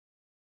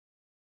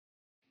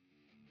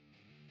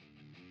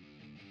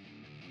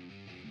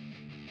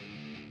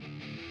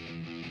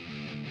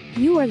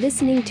You are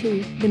listening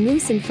to the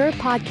Moose and Fur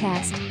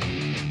Podcast.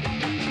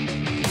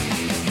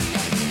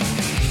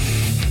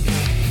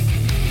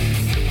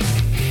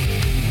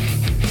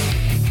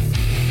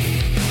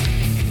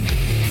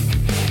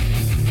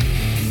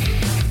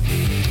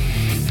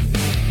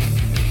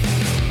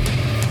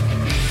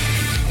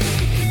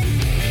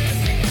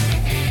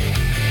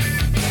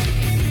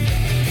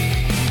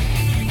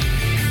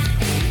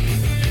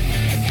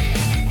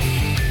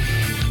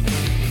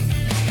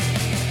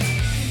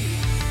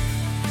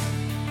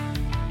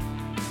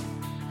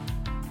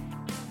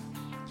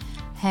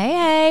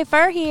 Hey,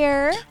 Fur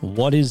here.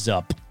 What is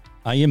up?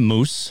 I am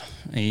Moose,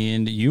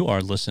 and you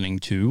are listening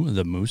to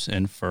the Moose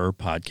and Fur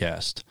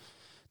Podcast.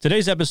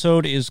 Today's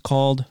episode is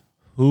called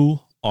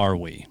Who Are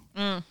We?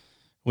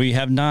 We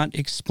have not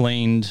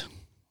explained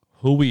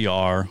who we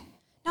are,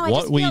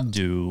 what we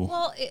do.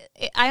 Well,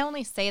 I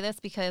only say this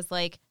because,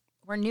 like,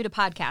 we're new to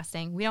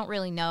podcasting. We don't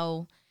really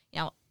know,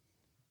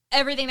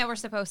 everything that we're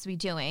supposed to be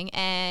doing,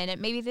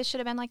 and maybe this should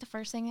have been, like, the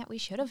first thing that we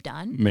should have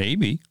done.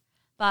 Maybe.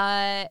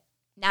 But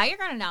now you're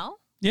going to know.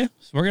 Yeah,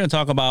 so we're going to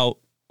talk about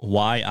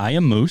why I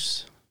am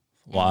Moose,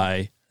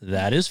 why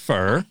that is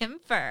Fur. I am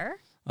Fur.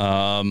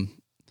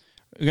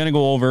 We're going to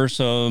go over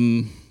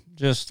some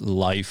just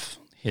life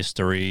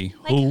history,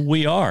 Like who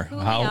we are, who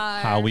we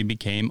how are. we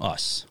became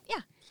us.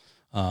 Yeah.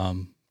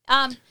 Um,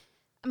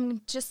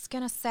 I'm just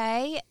going to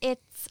say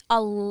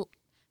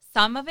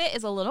some of it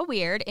is a little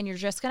weird, and you're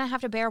just going to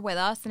have to bear with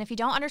us. And if you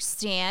don't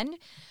understand,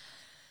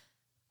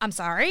 I'm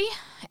sorry.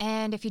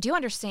 And if you do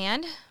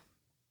understand,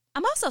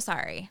 I'm also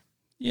sorry.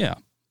 yeah.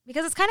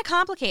 Because it's kind of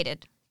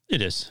complicated.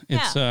 It is.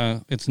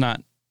 It's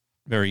not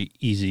very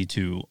easy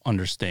to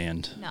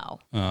understand. No.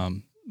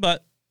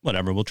 But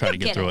whatever, we'll try to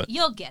get through it.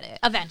 You'll get it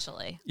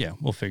eventually. Yeah,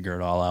 we'll figure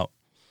it all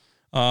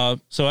out.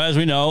 So as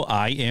we know,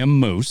 I am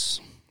Moose,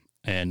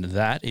 and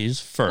that is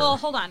Fur. Well,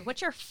 hold on.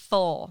 What's your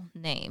full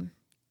name?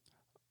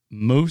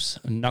 Moose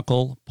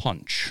Knuckle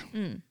Punch.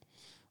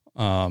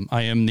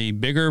 I am the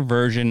bigger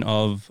version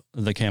of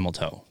the camel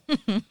toe.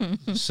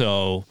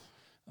 So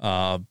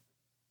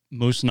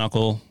Moose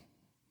Knuckle,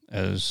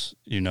 as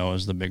you know,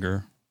 is the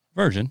bigger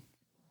version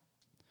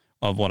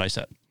of what I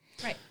said.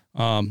 Right.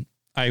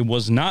 I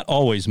was not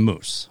always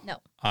Moose. No.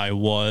 I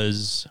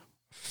was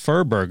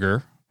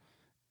Furburger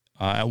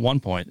at one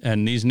point,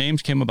 and these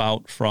names came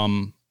about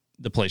from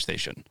the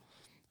PlayStation.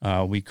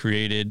 We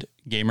created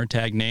gamer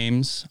tag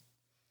names,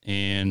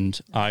 and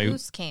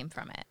Moose came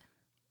from it.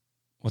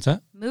 What's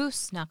that?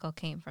 Moose Knuckle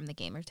came from the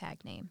gamer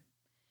tag name.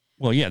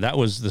 Well, yeah, that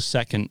was the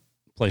second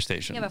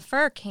PlayStation. Yeah, but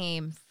Fur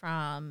came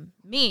from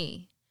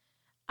me.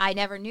 I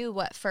never knew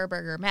what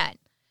Furburger meant.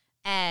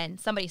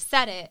 And somebody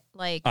said it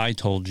like... I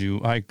told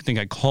you, I think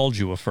I called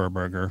you a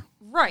Furburger.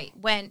 Right.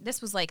 When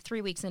this was like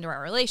 3 weeks into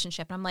our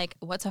relationship. And I'm like,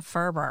 what's a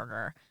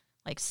Furburger?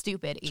 Like,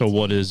 stupid. So 18.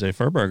 what is a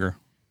Furburger?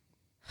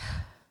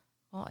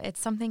 Well, it's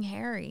something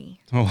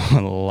hairy.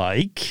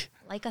 Like?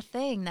 Like a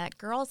thing that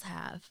girls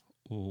have.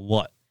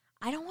 What?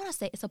 I don't want to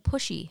say it's a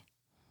pushy.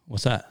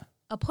 What's that?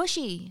 A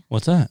pushy.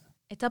 What's that?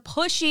 It's a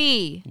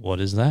pushy. What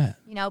is that?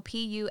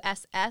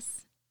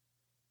 Puss.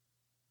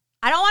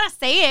 I don't want to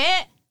say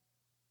it.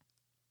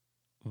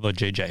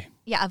 Vajayjay.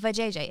 Yeah, a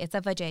vajayjay. It's a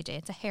vajayjay.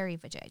 It's a hairy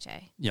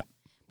vajayjay. Yeah.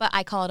 But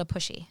I call it a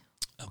pushy.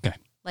 Okay.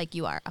 Like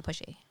you are a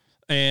pushy.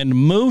 And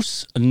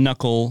Moose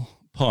Knuckle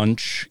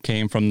Punch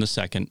came from the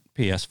second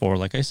PS4,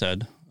 like I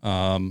said.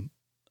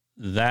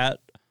 That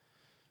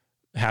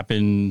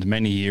happened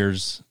many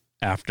years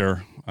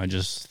after I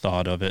just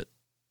thought of it.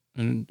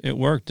 And it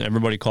worked.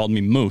 Everybody called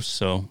me Moose,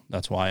 so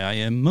that's why I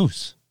am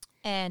Moose.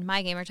 And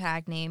my gamer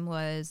tag name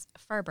was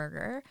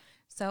Furburger.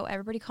 So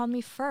everybody called me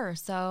Fur.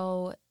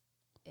 So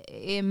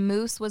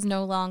Moose was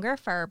no longer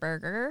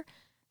Furburger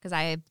because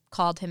I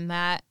called him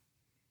that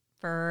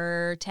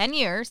for 10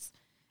 years.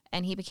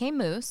 And he became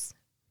Moose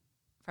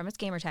from his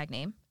gamer tag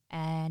name.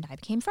 And I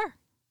became Fur.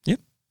 Yep.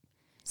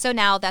 So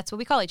now that's what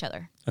we call each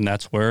other. And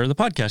that's where the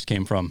podcast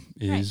came from,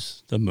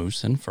 is the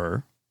Moose and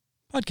Fur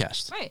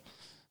Podcast. Right.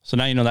 So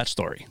now you know that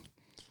story.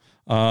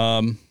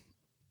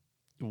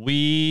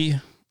 We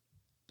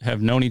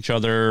have known each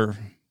other.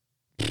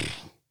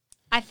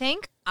 I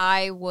think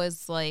I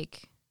was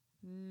like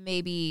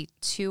maybe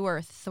 2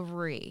 or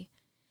 3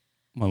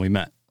 When we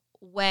met.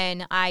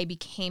 when I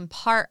became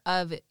part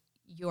of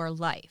your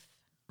life.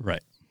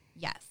 Right.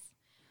 Yes.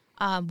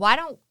 Why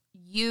don't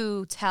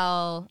you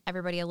tell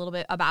everybody a little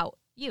bit about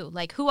you?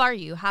 Like, who are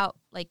you? How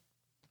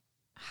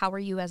were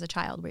you as a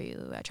child? Were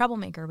you a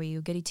troublemaker? Were you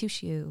a goody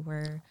two-shoe?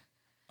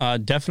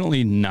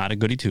 Definitely not a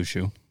goody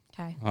two-shoe.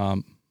 Okay.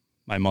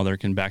 My mother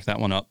can back that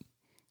one up.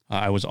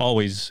 I was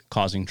always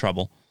causing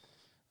trouble.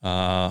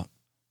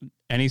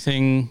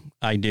 Anything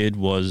I did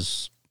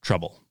was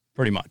trouble,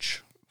 pretty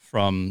much.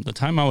 From the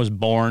time I was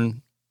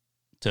born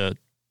to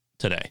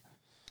today.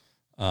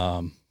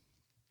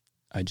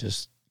 I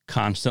just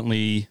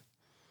constantly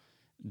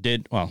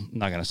did, well, I'm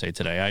not going to say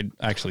today. I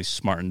actually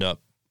smartened up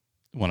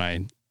when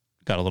I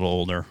got a little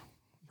older,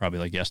 probably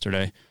like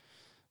yesterday.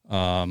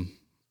 But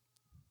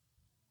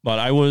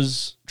I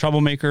was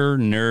troublemaker,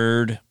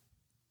 nerd,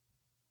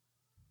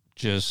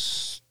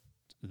 just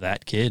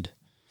that kid.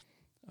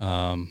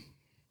 How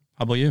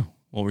about you?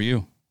 What were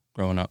you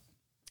growing up?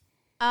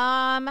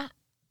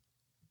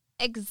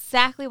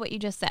 Exactly what you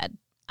just said.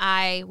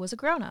 I was a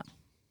grown-up.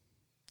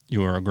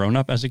 You were a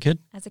grown-up as a kid?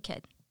 As a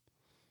kid.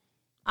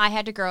 I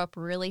had to grow up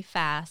really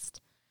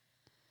fast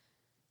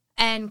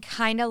and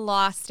kind of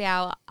lost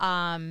out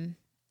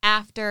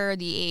after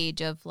the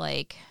age of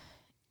like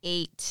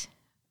 8.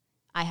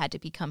 I had to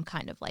become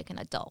kind of like an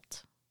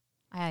adult.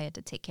 I had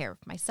to take care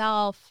of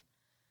myself.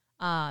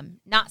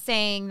 Not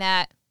saying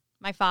that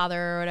my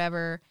father or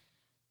whatever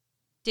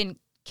didn't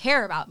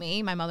care about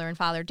me. My mother and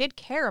father did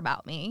care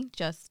about me.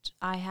 Just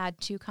I had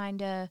to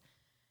kind of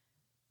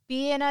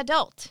be an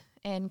adult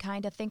and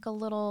kind of think a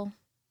little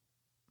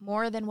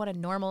more than what a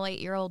normal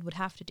 8-year-old would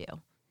have to do.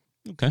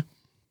 Okay.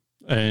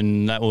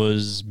 And that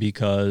was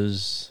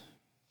because?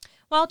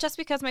 Well, just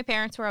because my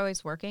parents were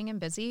always working and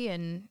busy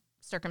and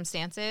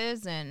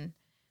circumstances, and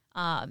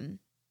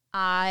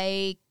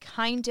I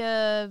kind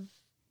of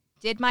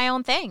did my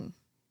own thing.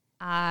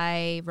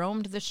 I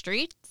roamed the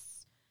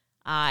streets.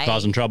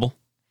 Causing trouble?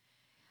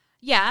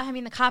 Yeah, I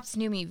mean, the cops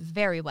knew me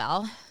very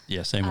well.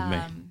 Yeah, same with me.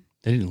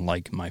 They didn't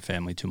like my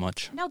family too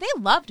much. No, they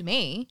loved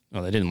me.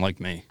 No, they didn't like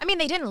me. I mean,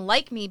 they didn't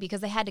like me because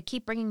they had to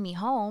keep bringing me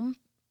home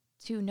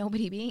to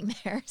nobody being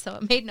there, so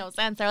it made no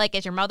sense. They're like,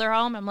 is your mother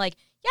home? I'm like,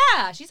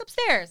 yeah, she's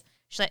upstairs.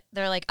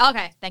 They're like,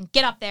 okay, then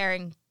get up there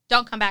and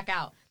don't come back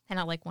out. And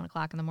at like 1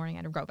 o'clock in the morning, I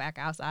had to go back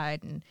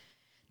outside and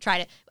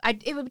try to.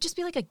 It would just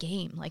be like a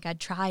game. Like I'd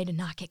try to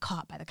not get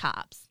caught by the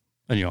cops.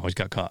 And you always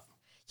got caught.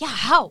 Yeah,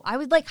 how? I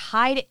would like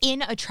hide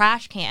in a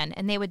trash can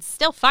and they would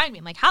still find me.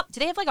 I'm like, how? Do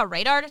they have like a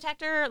radar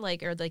detector?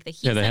 Like, or like the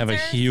heat sensor? Yeah, they have a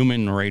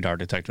human radar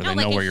detector. No, they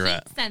like know where you're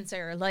at.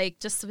 Sensor, like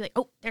just to be like,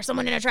 oh, there's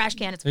someone in a trash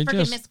can. It's They freaking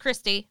just- Miss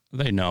Christie.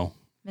 They know.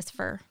 Miss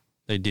Fur.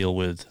 They deal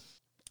with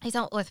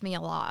me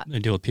a lot. They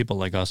deal with people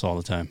like us all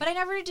the time. But I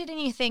never did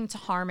anything to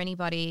harm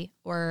anybody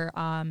or do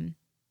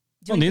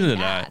Well, anything neither did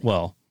bad. I.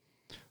 Well,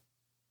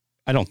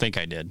 I don't think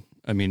I did.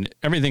 I mean,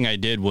 everything I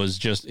did was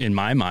just, in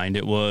my mind,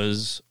 it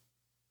was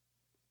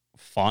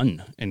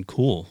fun and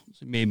cool.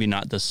 Maybe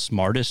not the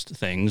smartest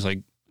things. Like,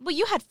 Well,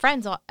 you had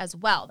friends as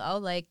well, though.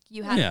 Like,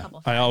 you had a couple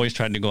I friends. always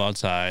tried to go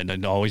outside.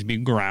 I'd always be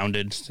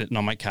grounded, sitting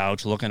on my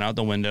couch, looking out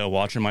the window,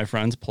 watching my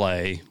friends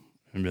play,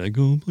 and be like,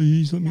 "Oh,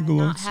 please let me go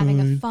not outside." having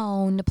a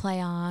phone to play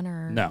on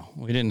or... No,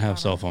 we didn't have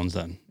cell phones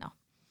then. No.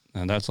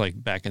 And that's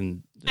like back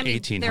in the I mean,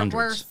 1800s. there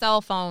were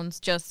cell phones,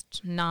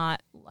 just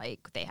not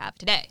like they have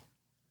today.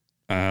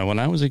 When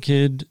I was a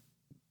kid,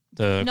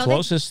 the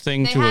closest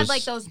thing They to had us,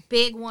 like those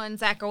big ones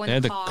that go in they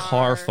had the the car.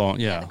 car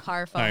phone. Yeah, the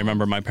car phone. I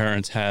remember my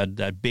parents had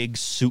that big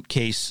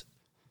suitcase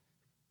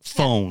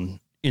phone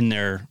in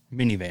their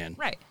minivan.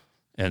 Right.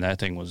 And that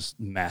thing was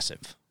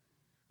massive.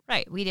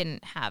 Right. We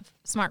didn't have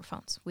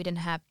smartphones. We didn't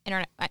have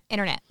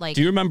internet. Like,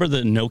 Do you remember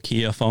the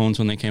Nokia phones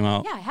when they came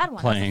out? yeah, I had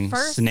one. Playing That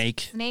was the first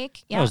Snake.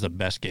 Snake. Yeah. That was the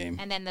best game.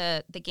 And then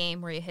the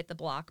game where you hit the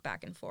block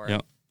back and forth.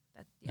 Yep.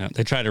 That, Yeah,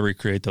 they try to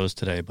recreate those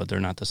today, but they're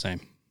not the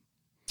same.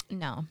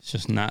 No. It's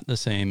just not the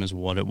same as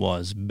what it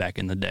was back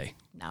in the day.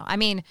 No. I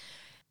mean,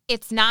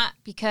 it's not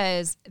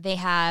because they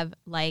have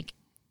like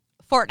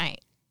Fortnite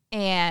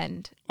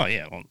and Oh,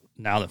 yeah. Well,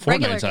 now that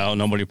Regular Fortnite's out, games.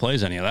 nobody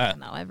plays any of that.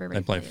 no, everybody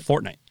They play plays.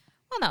 Fortnite.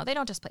 Well, no, they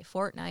don't just play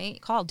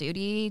Fortnite. Call of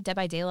Duty, Dead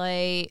by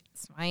Daylight,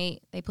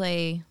 Smite. They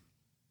play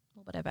a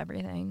little bit of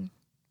everything.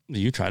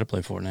 You try to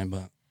play Fortnite,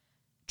 but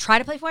Try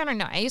to play Fortnite?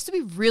 No, I used to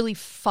be really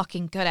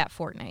fucking good at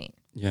Fortnite.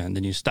 yeah, and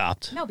then you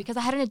stopped. No, because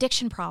I had an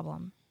addiction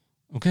problem.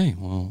 Okay,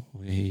 well,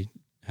 we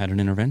had an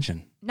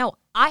intervention. No,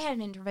 I had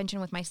an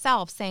intervention with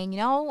myself saying,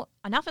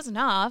 enough is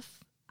enough.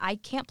 I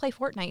can't play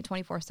Fortnite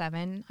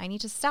 24/7. I need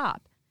to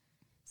stop.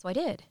 So I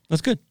did.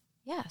 That's good.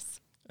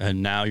 Yes.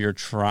 And now you're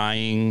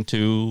trying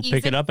to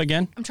pick it up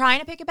again? I'm trying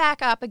to pick it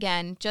back up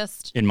again,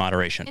 just In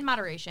moderation. in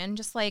moderation,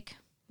 just like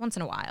once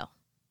in a while.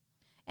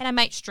 And I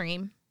might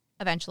stream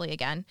eventually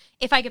again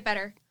if I get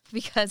better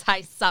because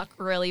I suck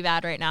really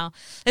bad right now.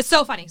 It's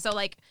so funny. So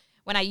like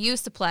when I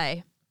used to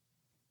play,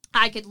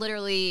 I could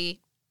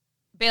literally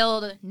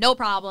build, no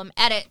problem,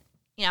 edit,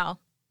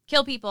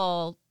 kill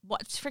people.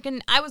 What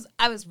freaking I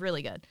was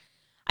really good.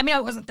 I mean,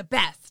 I wasn't the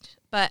best,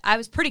 but I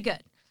was pretty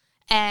good.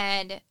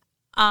 And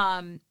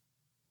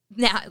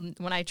now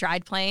when I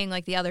tried playing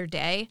like the other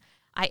day,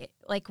 I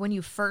like when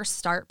you first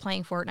start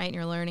playing Fortnite and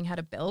you're learning how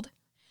to build,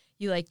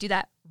 you like do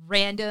that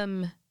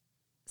random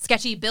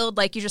sketchy build,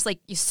 like you just like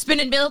you spin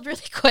and build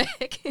really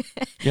quick.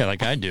 Yeah,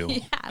 like I do.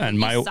 Yeah, and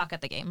you suck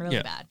at the game really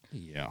yeah, bad.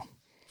 Yeah.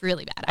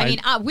 Really bad. I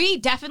mean, we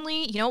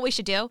definitely, you know what we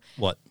should do?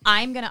 What?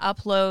 I'm going to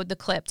upload the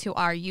clip to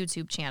our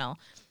YouTube channel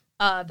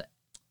of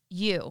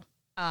you.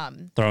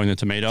 Throwing the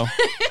tomato?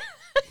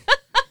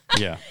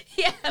 Yeah.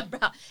 Yeah, bro.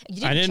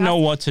 I didn't know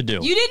what to do.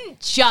 You didn't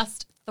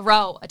just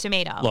throw a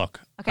tomato. Look,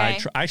 okay?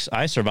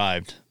 I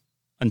survived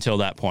until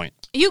that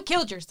point. You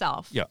killed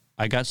yourself. Yeah,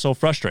 I got so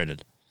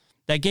frustrated.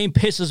 That game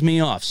pisses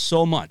me off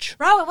so much.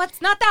 Bro, it's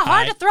not that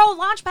hard to throw a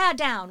launch pad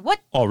down.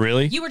 What? Oh,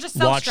 really? You were just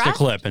so Watch stressed? the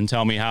clip and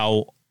tell me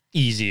how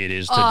easy it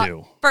is to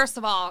do. First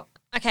of all,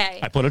 Okay.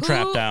 I put a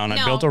trap down.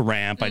 I built a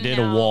ramp. I did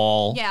a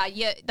wall.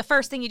 Yeah, the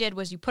first thing you did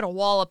was you put a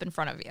wall up in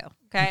front of you,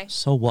 okay?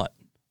 So what?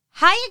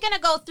 How are you going to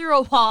go through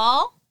a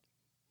wall?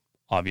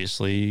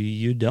 Obviously,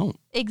 you don't.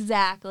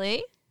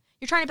 Exactly.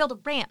 You're trying to build a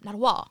ramp, not a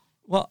wall.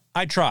 Well,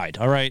 I tried,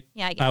 all right?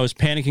 Yeah, I get I was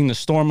panicking. The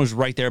storm was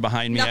right there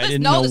behind me. I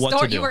didn't know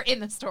what to do. You were in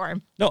the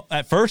storm. No,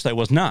 at first I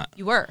was not.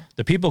 You were.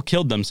 The people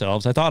killed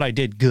themselves. I thought I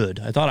did good.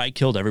 I thought I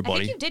killed I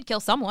everybody. think you did kill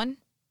someone.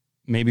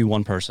 Maybe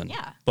one person.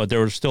 Yeah. But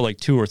there were still like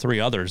 2 or 3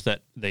 others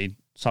that they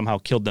somehow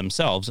killed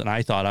themselves. And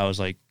I thought I was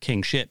like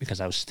king shit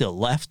because I was still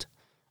left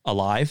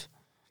alive.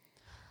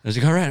 I was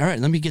like, all right,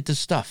 let me get this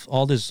stuff.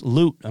 All this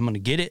loot. I'm going to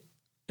get it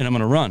and I'm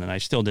going to run. And I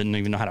still didn't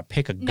even know how to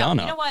pick a gun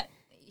up. You know what?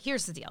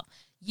 Here's the deal.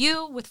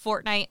 You with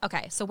Fortnite,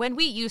 okay, so when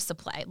we used to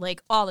play,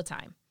 like all the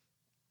time,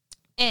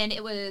 and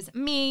it was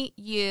me,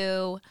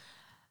 you,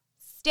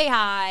 Stay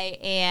High,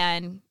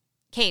 and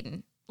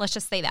Caden. Let's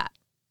just say that.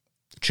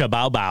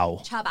 Chabow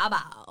bow.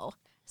 Chabow.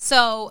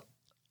 So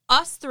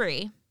us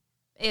 3,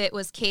 it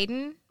was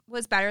Caden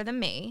was better than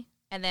me,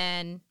 and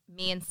then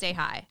me and Stay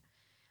High.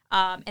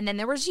 And then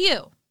there was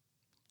you.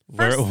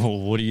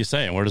 What are you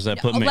saying? Where does that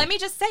put me? Let me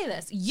just say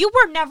this. You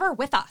were never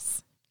with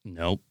us.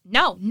 Nope.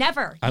 No,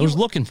 never. I was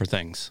looking for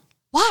things.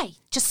 Why?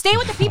 Just stay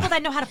with the people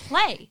that know how to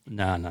play.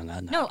 No.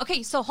 No,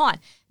 okay, so hold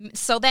on.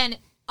 So then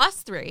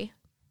us 3,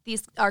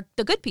 these are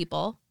the good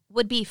people,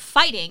 would be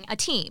fighting a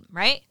team,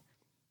 right?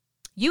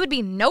 You would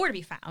be nowhere to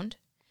be found.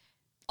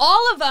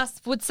 All of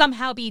us would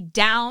somehow be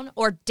down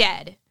or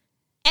dead.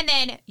 And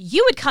then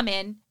you would come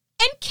in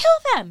and kill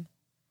them.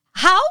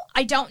 How?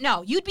 I don't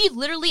know. You'd be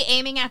literally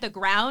aiming at the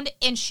ground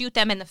and shoot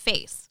them in the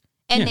face.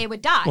 And they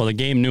would die. Well, the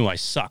game knew I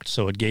sucked,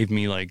 so it gave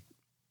me like...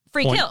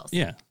 Free kills.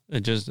 Yeah.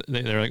 It just,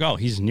 they're like, oh,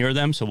 he's near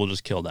them, so we'll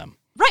just kill them.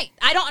 Right.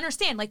 I don't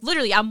understand. Like,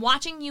 literally, I'm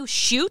watching you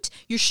shoot.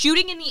 You're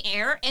shooting in the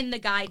air, and the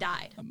guy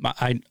died.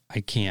 I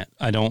can't.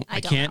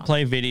 I can't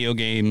play video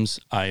games.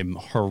 I'm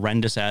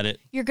horrendous at it.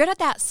 You're good at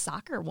that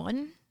soccer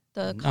one.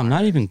 I'm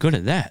not even good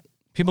at that.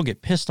 People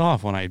get pissed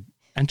off when I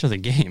enter the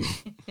game.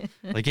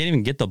 They can't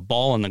even get the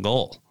ball in the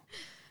goal.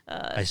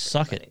 I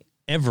suck at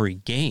every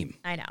game.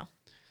 I know.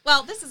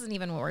 Well, this isn't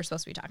even what we're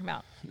supposed to be talking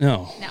about.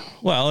 No.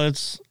 Well,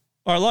 it's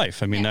our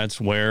life. I mean, that's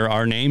where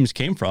our names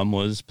came from,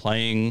 was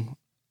playing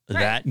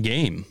that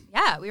game.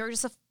 Yeah, we were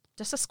just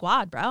a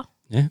squad, bro.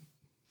 Yeah.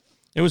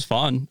 It was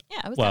fun.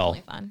 Yeah, it was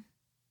definitely fun.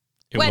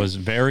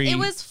 It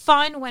was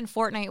fun when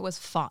Fortnite was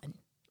fun.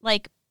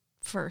 Like,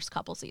 first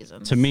couple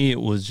seasons. To me,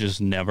 it was just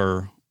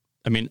never...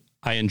 I mean,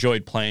 I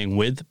enjoyed playing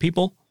with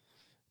people,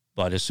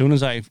 but as soon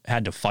as I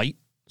had to fight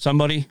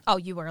somebody... Oh,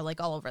 you were,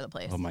 like, all over the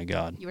place. Oh, my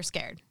God. You were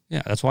scared.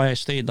 Yeah, that's why I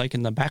stayed, like,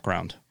 in the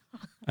background.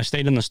 I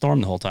stayed in the storm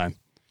the whole time.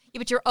 Yeah,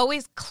 but you're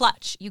always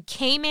clutch. You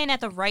came in at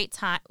the right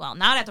time. Well,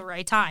 not at the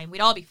right time. We'd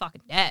all be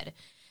fucking dead.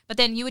 But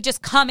then you would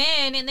just come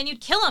in, and then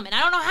you'd kill them, and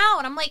I don't know how.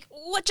 And I'm like,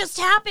 what just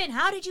happened?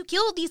 How did you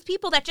kill these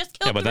people that just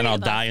killed? Yeah, but then I'll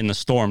die in the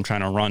storm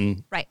trying to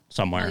run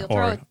somewhere. You'll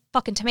throw a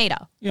fucking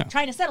tomato. Yeah.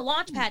 Trying to set a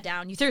launch pad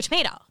down, you threw a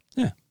tomato.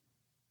 Yeah.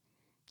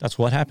 That's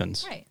what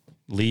happens. Right.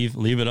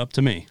 Leave it up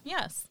to me.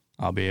 Yes.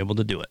 I'll be able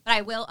to do it. But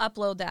I will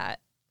upload that,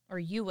 or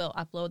you will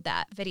upload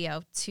that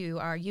video to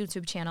our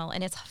YouTube channel,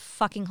 and it's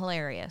fucking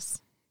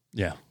hilarious.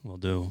 Yeah, we'll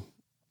do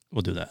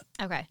that.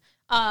 Okay.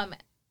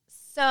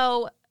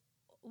 So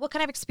what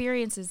kind of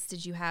experiences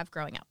did you have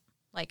growing up?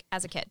 Like,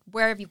 as a kid?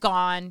 Where have you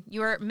gone?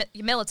 You were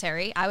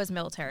military. I was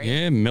military.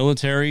 Yeah,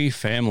 military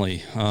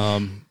family.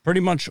 Pretty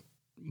much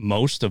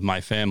most of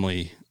my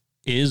family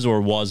is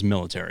or was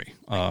military.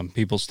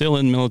 People still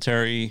in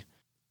military.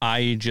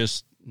 I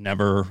just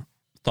never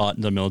thought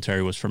the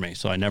military was for me,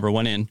 so I never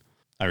went in.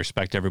 I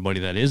respect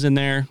everybody that is in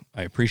there.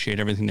 I appreciate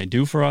everything they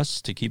do for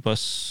us to keep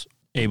us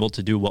able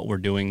to do what we're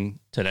doing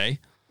today.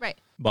 Right.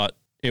 But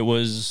it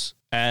was,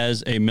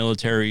 as a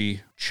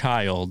military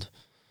child,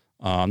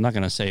 I'm not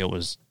going to say it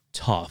was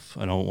tough.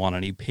 I don't want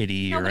any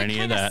pity or any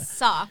of that. It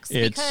sucks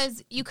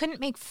because you couldn't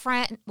make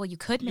friends. Well, you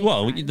could make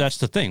friends. That's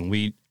the thing.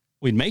 We'd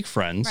make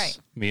friends. Right.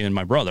 Me and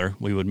my brother,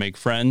 we would make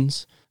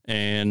friends,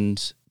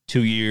 and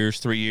 2 years,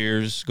 3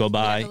 years go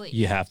by,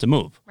 you have to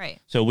move. Right.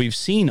 So we've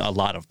seen a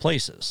lot of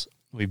places.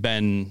 We've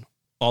been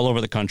all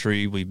over the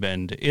country. We've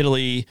been to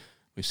Italy.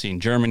 We've seen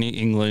Germany,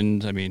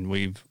 England. I mean,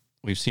 we've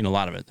seen a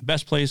lot of it. The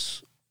best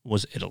place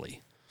was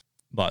Italy,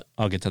 but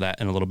I'll get to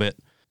that in a little bit.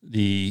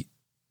 The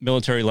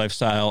military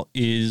lifestyle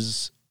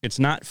it's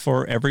not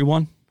for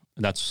everyone.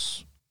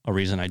 That's a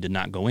reason I did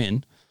not go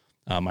in.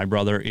 My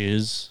brother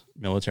is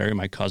military.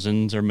 My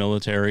cousins are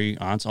military,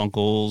 aunts,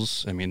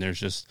 uncles. I mean,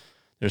 there's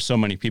so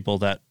many people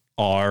that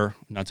are,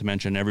 not to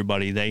mention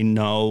everybody they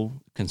know,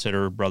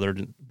 consider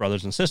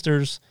brothers and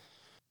sisters.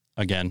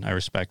 Again, I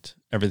respect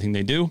everything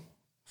they do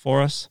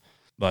for us.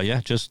 But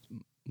yeah, just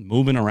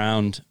moving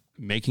around,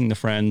 making the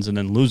friends, and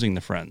then losing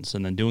the friends,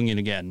 and then doing it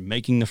again,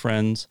 making the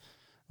friends,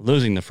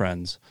 losing the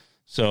friends.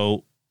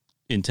 So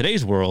in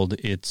today's world,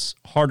 it's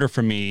harder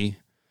for me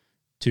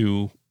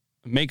to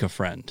make a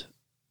friend,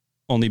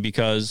 only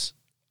because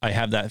I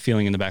have that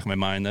feeling in the back of my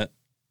mind that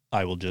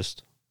I will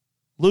just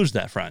lose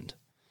that friend.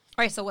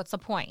 All right, so what's the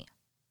point?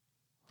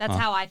 That's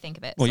how I think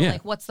of it. Well, so, yeah.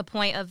 like, what's the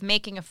point of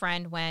making a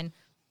friend when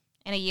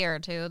in a year or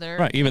two they're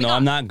Right. Even though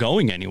I'm not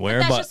going anywhere.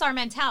 But that's but just our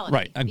mentality.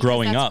 Right. Because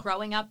Growing up.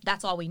 Growing up,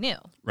 that's all we knew.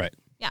 Right.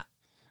 Yeah.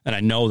 And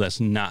I know that's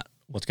not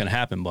what's going to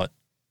happen, but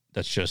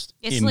that's just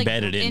It's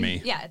embedded in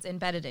me. Yeah, it's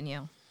embedded in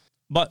you.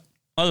 But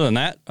other than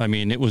that, I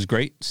mean, it was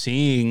great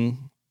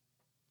seeing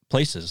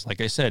places.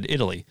 Like I said,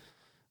 Italy,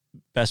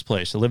 best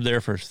place. I lived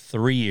there for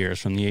 3 years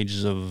from the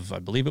ages of, I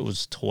believe it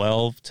was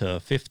 12 to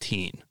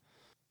 15.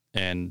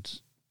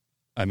 And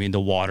I mean,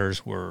 the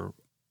waters were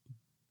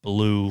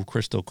blue,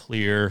 crystal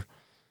clear.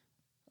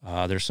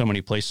 There's so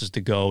many places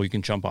to go. You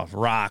can jump off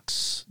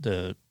rocks.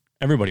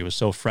 Everybody was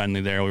so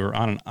friendly there. We were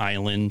on an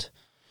island.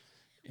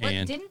 But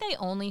didn't they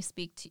only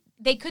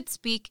they could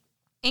speak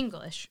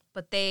English,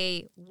 but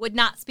they would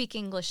not speak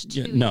English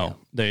to you? No,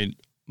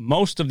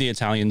 most of the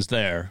Italians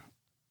there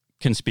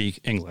can speak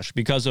English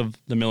because of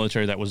the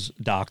military that was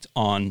docked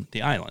on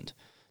the island.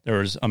 There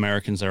was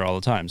Americans there all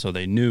the time, so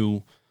they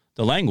knew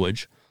the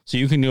language. So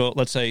you can go,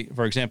 let's say,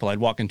 for example, I'd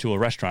walk into a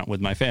restaurant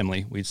with my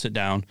family. We'd sit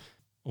down,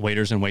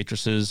 waiters and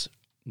waitresses,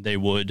 they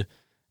would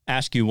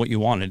ask you what you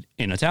wanted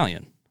in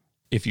Italian.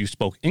 If you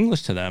spoke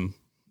English to them,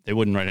 they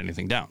wouldn't write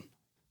anything down.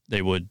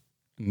 They would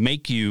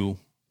make you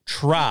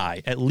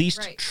at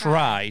least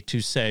try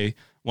to say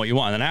what you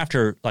want. And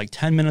after like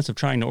 10 minutes of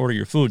trying to order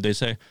your food, they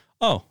say,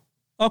 oh,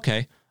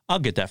 okay, I'll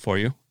get that for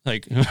you.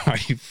 Like, are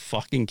you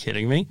fucking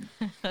kidding me?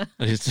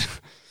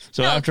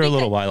 So after a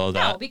little while of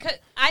that. No, because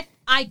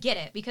I get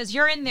it. Because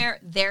you're in there,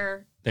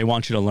 they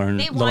want you to learn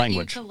the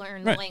language. You to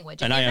learn the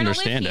language. And if I you're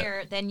understand live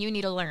here, then you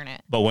need to learn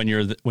it. But when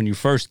you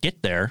first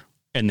get there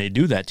and they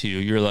do that to you,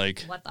 you're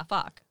like, what the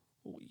fuck?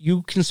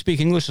 You can speak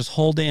English this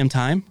whole damn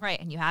time? Right,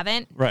 and you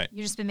haven't? Right.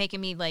 You've just been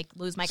making me, like,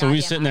 lose my So goddamn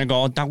we're sitting there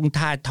going,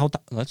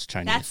 that's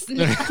Chinese. That's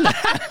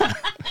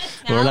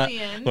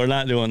Italian. We're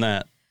not doing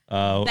that.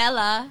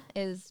 Bella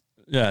is...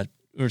 Yeah,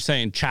 we're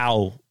saying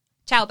ciao.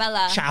 Ciao,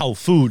 Bella. Ciao,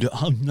 food.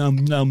 Nom,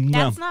 nom, nom.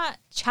 That's not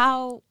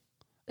ciao.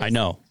 I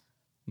know.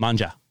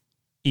 Manja.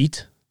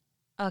 Eat.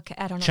 Okay,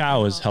 I don't know.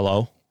 Ciao is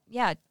hello.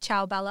 Yeah,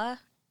 ciao, Bella.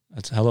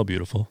 That's hello,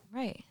 beautiful.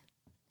 Right.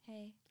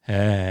 Hey.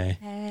 Hey.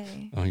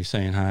 Hey. Oh, you're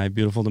saying hi,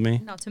 beautiful to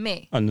me? No, to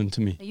me. And then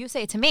to me. You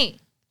say it to me.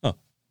 Oh.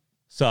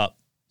 Sup?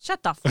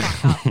 Shut the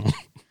fuck up.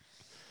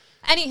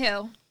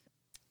 Anywho,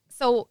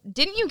 so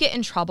didn't you get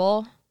in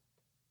trouble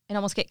and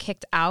almost get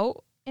kicked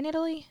out in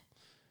Italy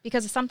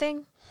because of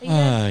something that you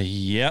did?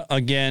 Yeah,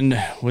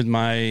 again, with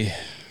my,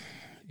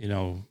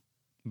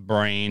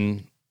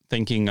 brain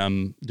thinking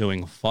I'm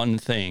doing fun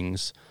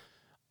things,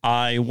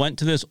 I went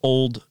to this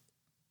old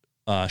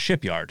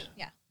shipyard.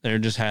 Yeah.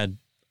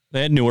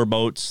 They had newer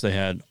boats. They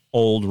had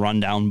old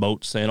rundown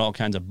boats. They had all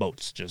kinds of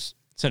boats just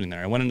sitting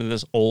there. I went into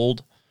this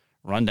old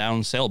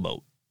rundown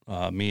sailboat.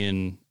 Me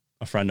and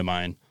a friend of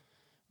mine,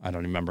 I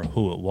don't remember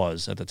who it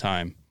was at the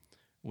time.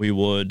 We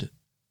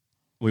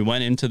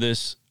went into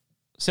this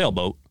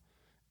sailboat,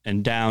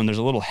 and down, there's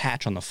a little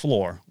hatch on the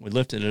floor. We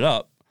lifted it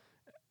up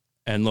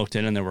and looked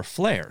in, and there were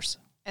flares.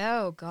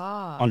 Oh,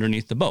 God.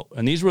 Underneath the boat.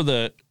 And these were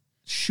the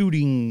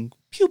shooting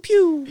pew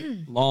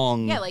pew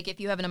long. Yeah, like if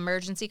you have an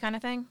emergency kind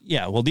of thing.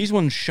 Yeah, well, these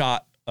ones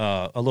shot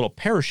a little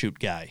parachute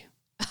guy.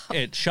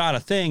 It shot a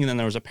thing, and then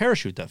there was a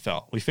parachute that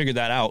fell. We figured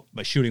that out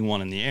by shooting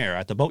one in the air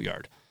at the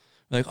boatyard.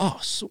 We're like, oh,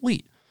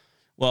 sweet.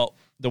 Well,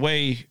 the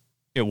way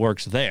it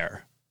works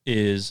there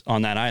is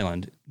on that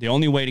island, the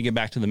only way to get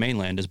back to the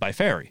mainland is by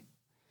ferry.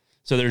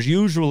 So there's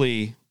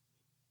usually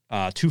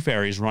 2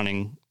 ferries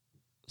running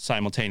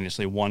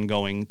simultaneously, one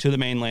going to the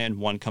mainland,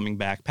 one coming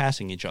back,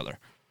 passing each other.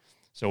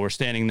 So we're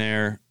standing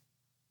there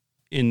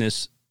in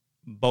this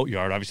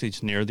boatyard. Obviously,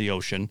 it's near the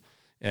ocean,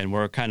 and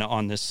we're kind of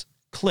on this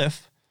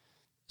cliff.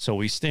 So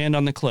we stand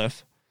on the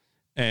cliff,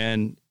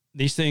 and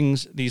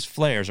these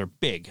flares are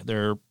big.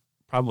 They're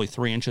probably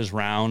 3 inches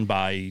round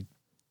by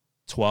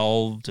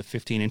 12 to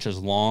 15 inches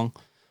long,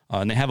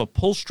 and they have a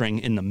pull string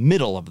in the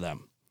middle of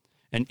them,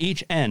 and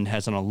each end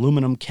has an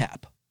aluminum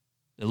cap.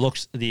 It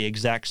looks the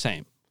exact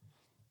same.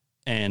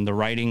 And the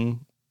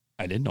writing,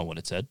 I didn't know what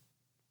it said.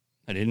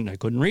 I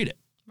couldn't read it.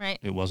 Right.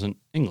 It wasn't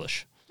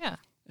English. Yeah.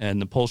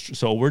 And the pull,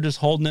 so we're just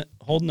holding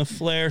the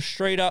flare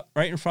straight up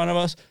right in front of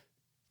us.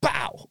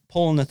 Bow,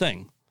 pulling the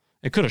thing.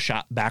 It could have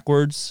shot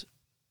backwards,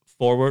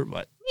 forward,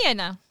 but Yeah,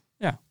 no.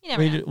 yeah, You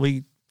never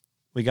know.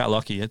 we got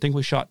lucky. I think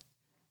we shot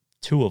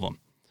 2 of them,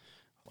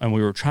 and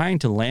we were trying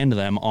to land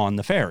them on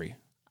the ferry.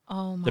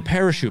 Oh my The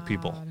parachute God.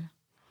 people.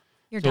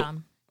 You're So-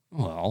 dumb.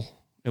 Well,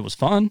 it was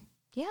fun.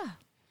 Yeah.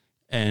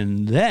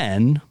 And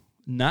then,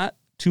 not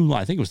too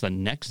long, I think it was the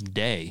next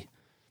day,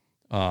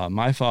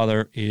 my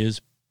father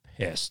is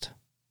pissed.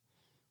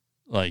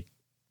 Like,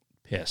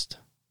 pissed.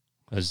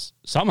 Because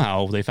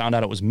somehow they found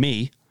out it was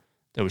me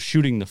that was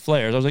shooting the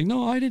flares. I was like,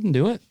 no, I didn't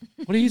do it.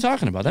 What are you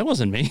talking about? That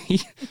wasn't me.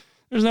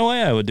 There's no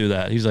way I would do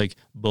that. He's like,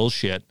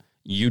 bullshit.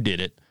 You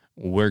did it.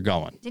 We're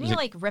going. Didn't you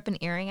like rip an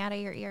earring out of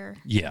your ear?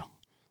 Yeah.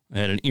 I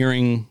had an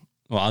earring.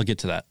 Well, I'll get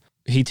to that.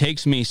 He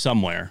takes me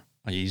somewhere.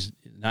 He's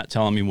not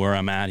telling me where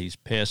I'm at. He's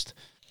pissed.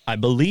 I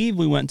believe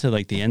we went to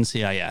like the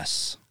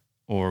NCIS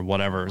or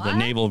whatever, the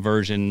naval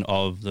version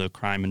of the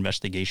crime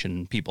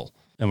investigation people.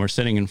 and we're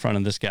sitting in front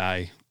of this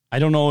guy. I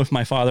don't know if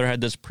my father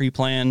had this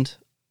pre-planned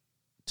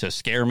to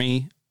scare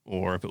me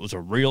or if it was a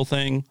real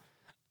thing.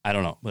 I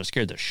don't know, but it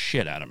scared the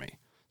shit out of me.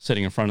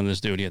 Sitting in front of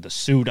this dude, he had the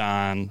suit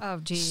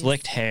on,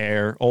 slicked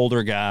hair,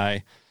 older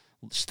guy,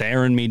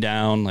 staring me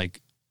down like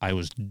I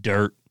was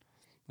dirt.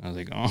 I was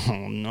like,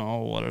 oh no,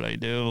 what did I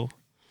do?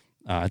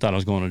 I thought I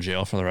was going to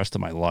jail for the rest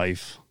of my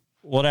life.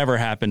 Whatever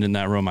happened in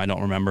that room, I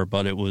don't remember,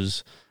 but it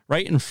was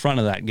right in front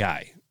of that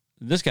guy.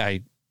 This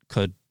guy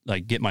could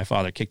like get my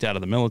father kicked out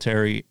of the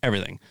military,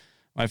 everything.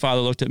 My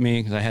father looked at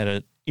me because I had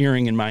an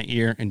earring in my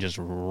ear and just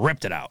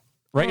ripped it out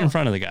right in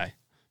front of the guy.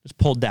 Just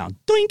pulled down.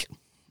 Doink!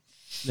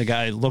 The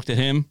guy looked at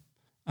him.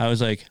 I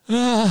was like,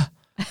 I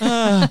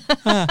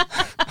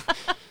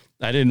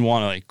didn't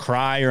want to like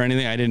cry or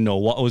anything. I didn't know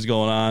what was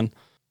going on.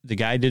 The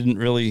guy didn't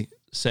really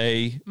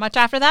say much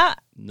after that.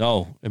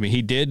 No. I mean,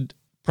 he did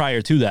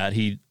prior to that.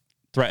 He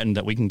threatened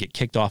that we can get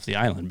kicked off the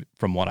island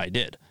from what I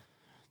did.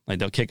 Like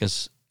they'll kick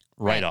us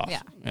right off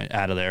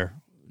out of there.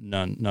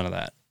 None of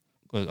that.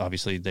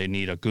 Obviously, they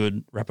need a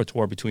good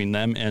repertoire between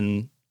them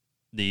and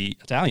the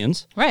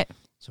Italians. Right.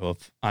 So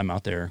if I'm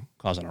out there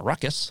causing a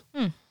ruckus,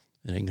 it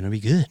ain't going to be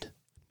good.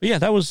 But yeah,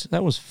 that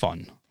was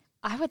fun.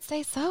 I would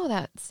say so.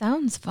 That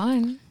sounds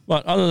fun.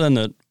 But other than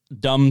the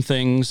dumb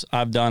things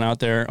I've done out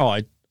there,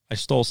 I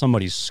stole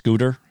somebody's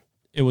scooter.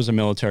 It was a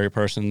military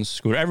person's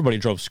scooter. Everybody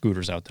drove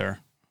scooters out there.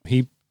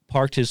 He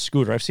parked his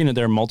scooter. I've seen it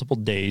there multiple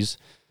days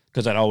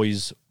because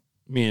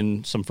me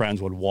and some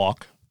friends would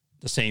walk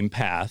the same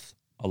path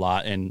a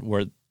lot, and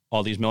where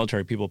all these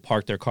military people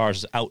park their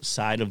cars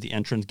outside of the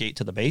entrance gate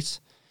to the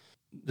base.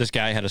 This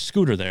guy had a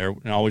scooter there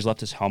and always left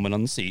his helmet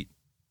on the seat,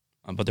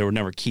 but there were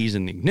never keys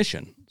in the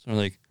ignition. So we're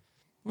like,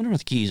 I wonder what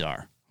the keys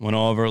are. Went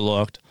over,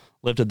 looked,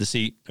 lifted the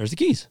seat. There's the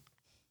keys.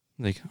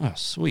 I'm like, oh,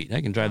 sweet.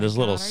 I can drive this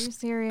little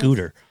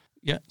scooter.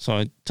 Yeah. So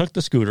I took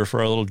the scooter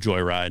for a little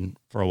joyride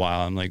for a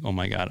while. I'm like, oh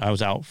my God, I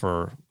was out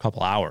for a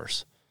couple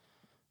hours.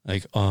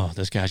 Like, oh,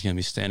 this guy's going to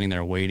be standing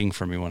there waiting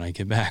for me when I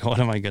get back. What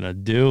am I going to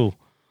do?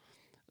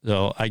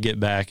 So I get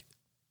back.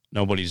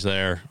 Nobody's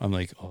there. I'm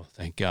like, oh,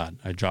 thank God.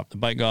 I dropped the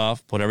bike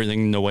off, put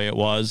everything the way it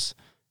was,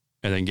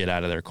 and then get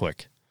out of there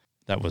quick.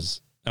 That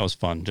was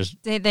fun.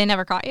 Just they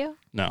never caught you?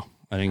 No,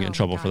 I didn't get in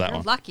trouble for that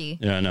one. Lucky.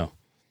 Yeah, I know.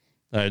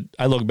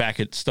 I look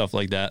back at stuff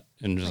like that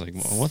and just like,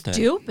 well, what the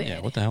stupid? Yeah,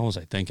 what the hell was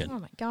I thinking? Oh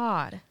my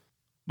God.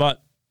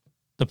 But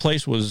the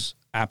place was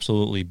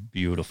absolutely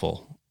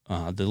beautiful.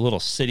 The little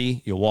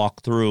city you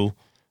walk through,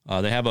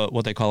 they have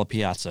what they call a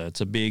piazza.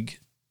 It's a big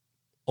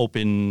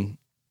open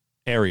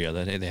area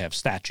that they have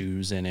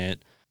statues in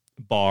it,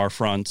 bar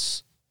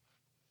fronts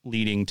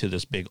leading to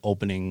this big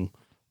opening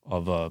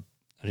of I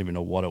don't even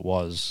know what it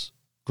was,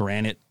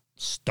 granite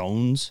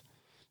stones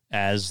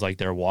as like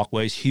their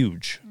walkways,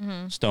 huge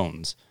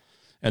stones.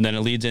 And then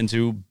it leads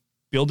into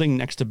building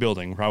next to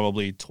building,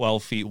 probably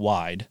 12 feet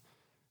wide.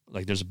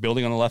 Like there's a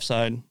building on the left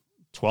side,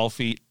 12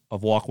 feet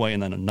of walkway,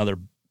 and then another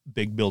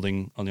big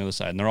building on the other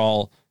side. And they're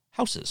all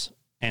houses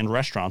and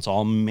restaurants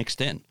all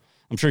mixed in.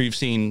 I'm sure you've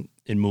seen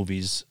in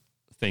movies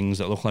things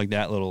that look like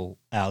that, little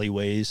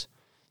alleyways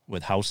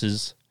with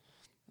houses.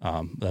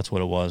 That's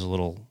what it was,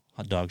 little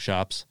hot dog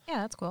shops. Yeah,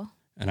 that's cool.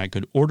 And I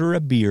could order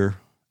a beer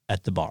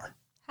at the bar.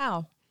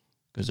 How?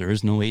 Because there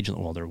is no age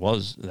limit. Well, there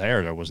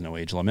was no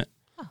age limit.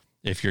 Oh.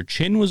 If your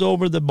chin was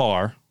over the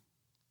bar,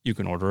 you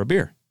can order a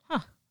beer. Huh.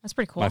 That's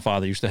pretty cool. My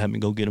father used to have me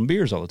go get him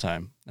beers all the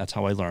time. That's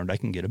how I learned I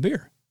can get a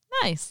beer.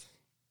 Nice.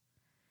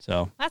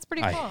 So that's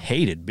pretty cool. I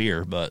hated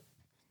beer, but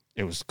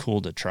it was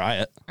cool to try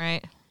it.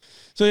 Right.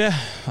 So yeah.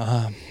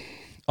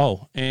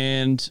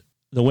 And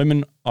the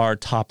women are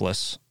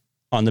topless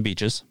on the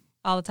beaches.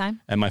 All the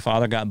time? And my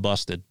father got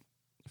busted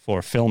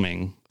for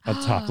filming a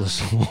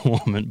topless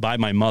woman by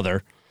my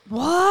mother.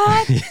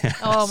 What? Yes.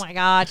 Oh my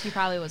God. She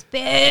probably was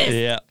pissed.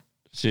 Yeah.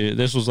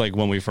 This was like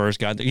when we first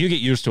got there. You get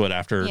used to it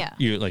after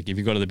you, like if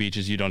you go to the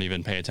beaches, you don't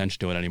even pay attention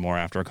to it anymore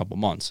after a couple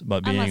months.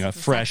 But being a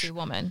fresh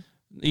woman,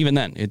 even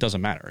then, it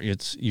doesn't matter.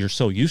 You're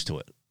so used to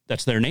it.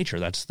 That's their nature.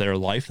 That's their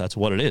life. That's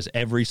what it is.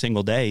 Every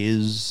single day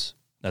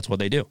that's what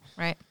they do.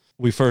 Right.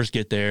 We first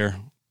get there.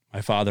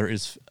 My father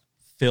is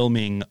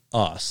filming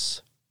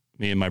us,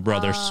 me and my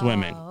brother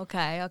swimming.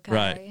 Okay.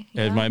 Right.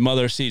 Yeah. And my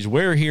mother sees,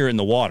 we're here in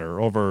the water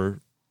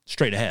over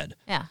straight ahead.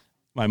 Yeah.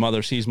 My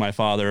mother sees my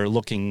father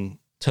looking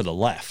to the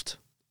left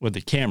with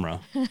the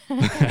camera.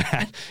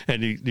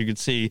 And you can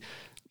see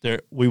there,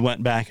 we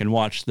went back and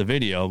watched the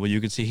video, but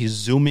you can see he's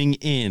zooming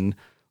in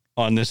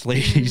on this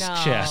lady's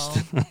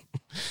chest.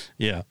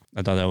 Yeah.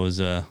 I thought that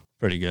was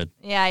pretty good.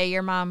 Yeah.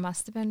 Your mom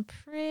must have been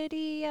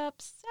pretty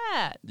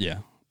upset. Yeah.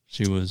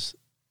 She was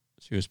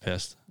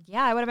pissed.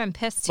 Yeah. I would have been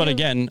pissed too. But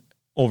again,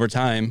 over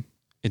time,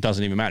 it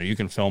doesn't even matter. You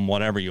can film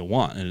whatever you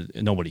want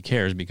and nobody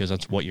cares because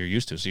that's what you're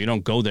used to. So you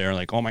don't go there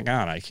like, oh my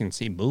God, I can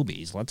see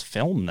boobies. Let's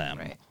film them.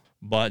 Right.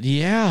 But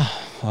yeah,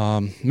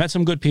 met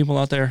some good people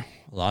out there.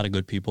 A lot of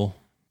good people.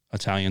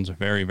 Italians are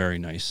very, very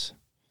nice.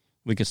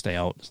 We could stay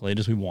out as late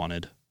as we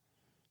wanted.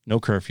 No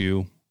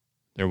curfew.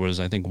 There was,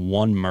 I think,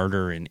 one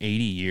murder in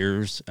 80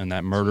 years. And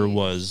that murder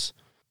was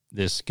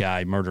this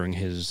guy murdering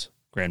his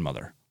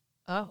grandmother.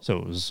 Oh. So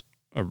it was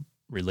a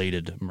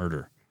related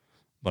murder.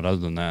 But other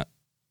than that,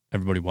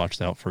 everybody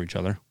watched out for each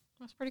other.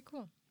 That's pretty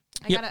cool.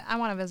 Yep. I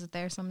want to visit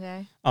there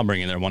someday. I'll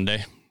bring you there one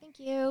day. Thank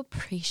you.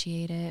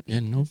 Appreciate it. Yeah,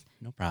 no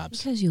probs.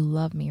 Because you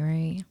love me,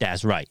 right?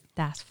 That's right.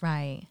 That's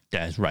right.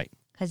 That's right.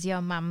 Because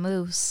you're my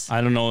moose.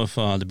 I don't know if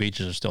the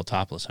beaches are still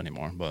topless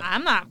anymore, but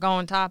I'm not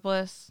going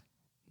topless.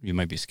 you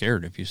might be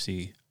scared if you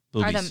see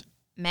Are boobies. the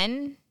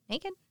men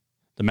naked?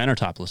 The men are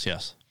topless,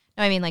 yes.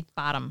 No, I mean like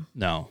bottom.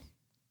 No.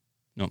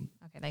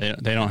 Okay,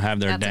 They don't have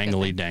their That's a good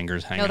dangly thing.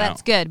 dangers hanging No,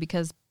 that's out. good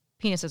because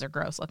penises are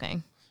gross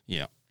looking.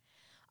 Yeah.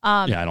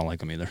 Yeah, I don't like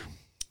them either.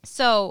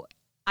 So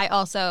I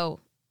also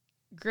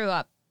grew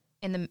up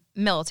in the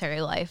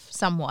military life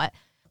somewhat.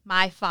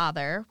 My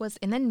father was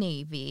in the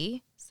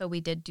Navy, so we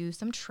did do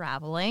some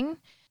traveling.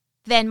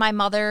 Then my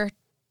mother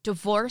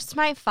divorced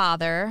my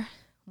father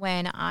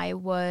when I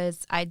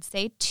was, I'd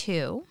say,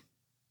 2.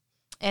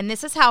 And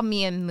this is how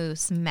me and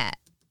Moose met.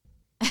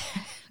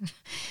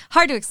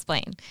 Hard to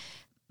explain.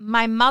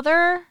 My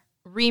mother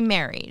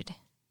remarried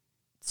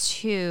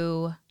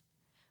to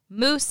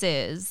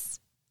Moose's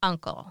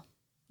uncle,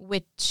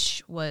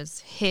 which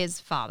was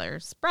his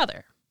father's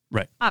brother.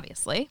 Right.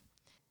 Obviously.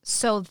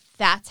 So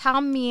that's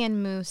how me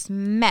and Moose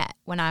met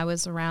when I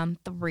was around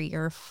 3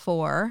 or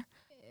 4.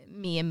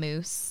 Me and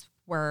Moose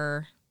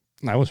were,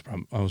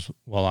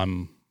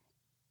 I'm,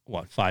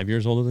 5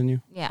 years older than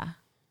you? yeah,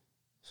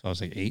 So I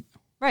was like 8.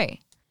 right.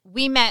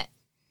 We met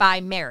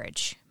by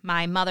marriage.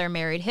 My mother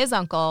married his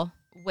uncle,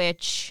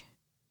 which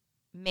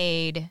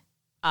made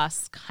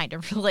us kind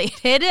of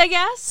related, I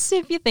guess,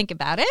 if you think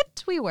about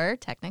it. We were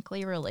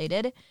technically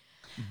related.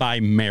 By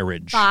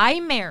marriage. By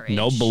marriage.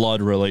 No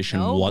blood relation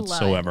No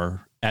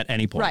whatsoever at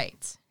any point.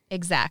 Right.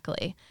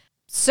 Exactly.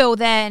 So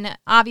then,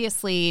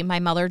 obviously, my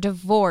mother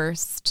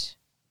divorced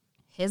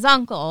his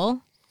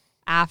uncle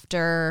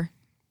after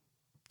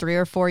 3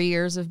 or 4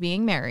 years of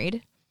being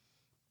married.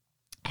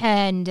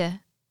 And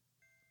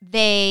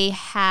they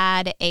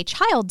had a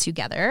child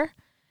together,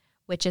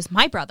 which is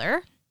my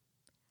brother.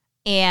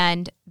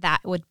 And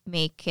that would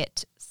make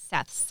it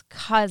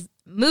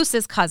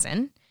Moose's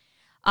cousin.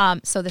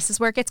 So this is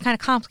where it gets kind of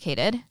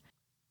complicated.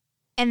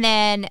 And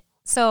then,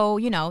 so,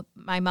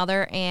 my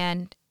mother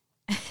and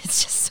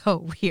it's just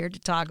so weird to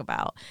talk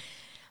about.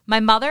 My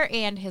mother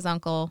and his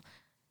uncle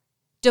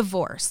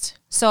divorced.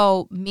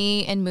 So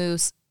me and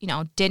Moose,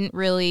 didn't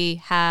really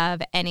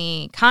have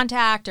any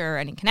contact or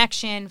any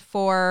connection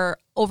for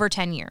over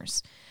 10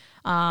 years.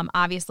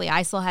 Obviously,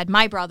 I still had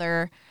my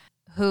brother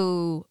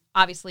who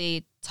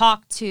obviously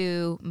talked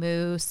to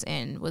Moose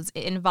and was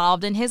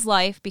involved in his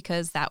life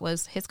because that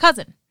was his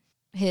cousin,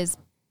 his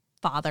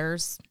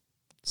father's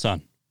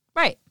Son.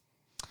 right.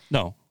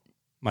 No.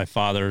 My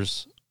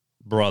father's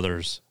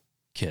brother's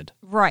kid.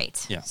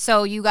 Right. Yeah.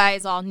 So you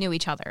guys all knew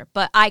each other,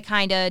 but I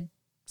kind of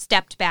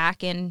stepped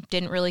back and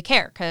didn't really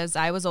care because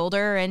I was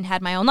older and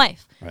had my own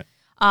life. Right.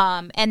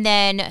 And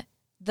then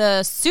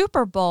the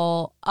Super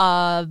Bowl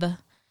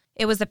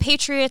it was the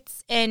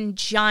Patriots and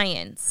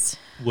Giants,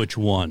 Which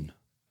one?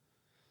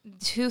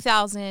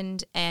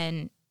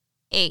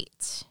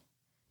 2008,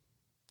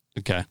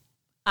 Okay.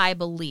 I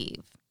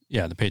believe.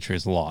 Yeah, the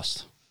Patriots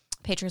lost.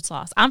 Patriots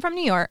lost. I'm from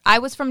New York. I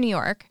was from New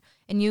York,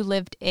 and you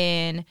lived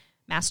in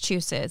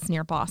Massachusetts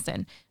near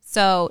Boston.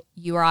 So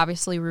you were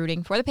obviously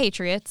rooting for the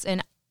Patriots,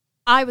 and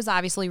I was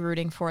obviously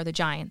rooting for the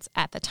Giants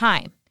at the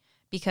time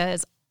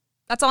because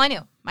that's all I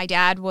knew. My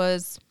dad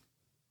was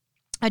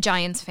a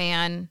Giants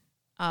fan,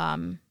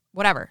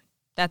 whatever.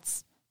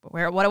 That's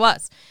what it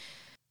was.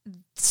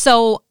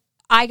 So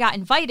I got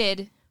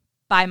invited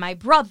by my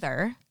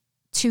brother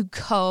to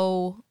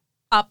go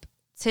up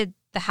to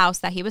the house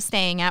that he was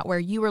staying at where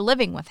you were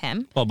living with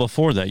him. Well,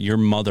 before that, your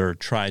mother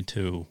tried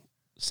to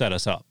set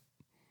us up.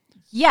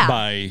 Yeah.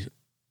 By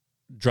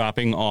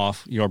dropping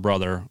off your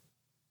brother,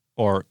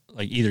 or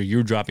like either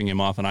you dropping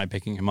him off and I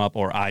picking him up,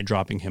 or I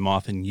dropping him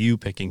off and you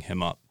picking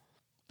him up.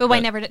 But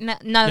none of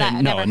that never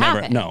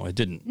happened. No, it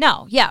didn't.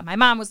 No, yeah. My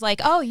mom was like,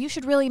 oh, you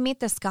should really meet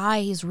this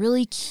guy. He's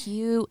really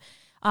cute.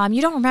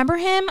 You don't remember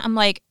him? I'm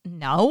like,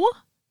 no.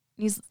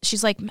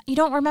 She's like, you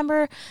don't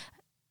remember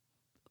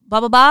blah,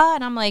 blah, blah?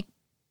 And I'm like,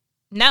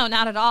 no,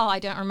 not at all. I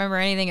don't remember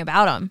anything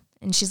about him.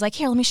 And she's like,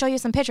 here, let me show you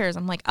some pictures.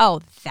 I'm like,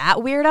 oh, that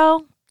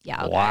weirdo?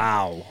 Yeah. Okay.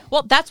 Wow.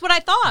 Well, that's what I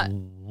thought.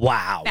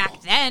 Wow.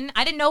 Back then.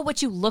 I didn't know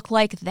what you look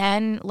like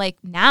then, like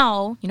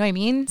now. You know what I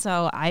mean?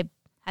 So I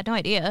had no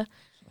idea.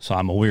 So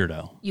I'm a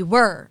weirdo. You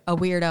were a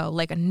weirdo,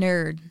 like a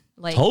nerd.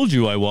 Like Told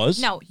you I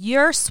was. No,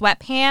 your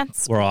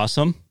sweatpants. We're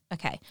awesome.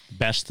 Okay.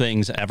 Best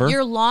things ever.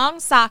 Your long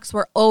socks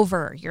were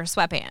over your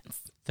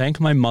sweatpants.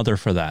 Thank my mother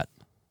for that.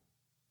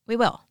 We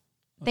will.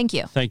 Thank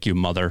you. Thank you,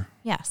 mother.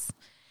 Yes.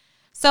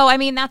 So, I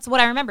mean, that's what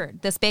I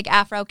remembered. This big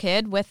afro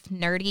kid with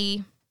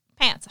nerdy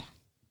pants.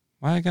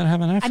 Why I gotta have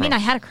an afro? I mean, I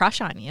had a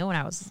crush on you when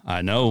I was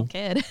I know. a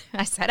kid.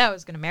 I said I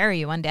was going to marry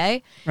you one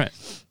day. Right.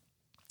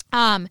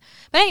 But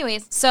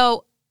anyways,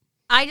 so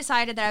I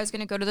decided that I was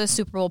going to go to the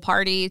Super Bowl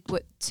party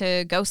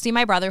to go see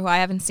my brother, who I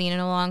haven't seen in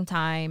a long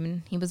time.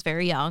 And he was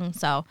very young.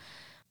 So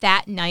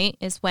that night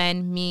is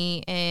when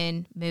me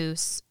and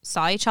Moose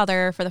saw each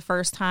other for the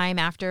first time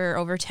after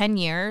over 10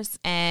 years.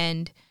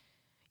 And,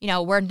 you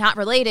know, we're not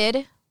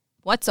related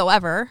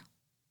whatsoever.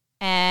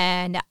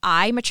 And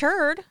I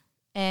matured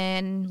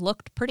and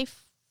looked pretty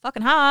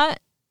fucking hot.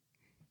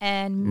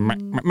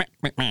 And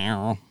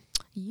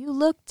you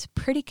looked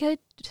pretty good,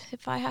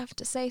 if I have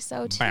to say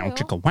so, too. Wow,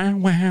 chicka, wow,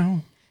 wow.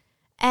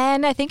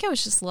 And I think it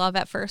was just love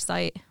at first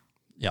sight.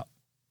 Yeah.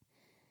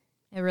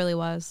 It really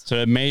was. So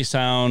it may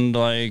sound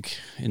like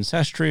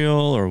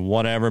ancestral or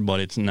whatever, but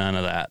it's none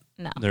of that.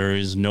 No. There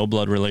is no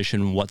blood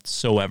relation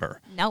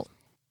whatsoever. No.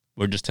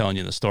 We're just telling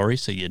you the story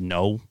so you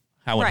know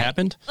how it Right.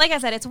 happened. Like I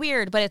said, it's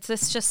weird, but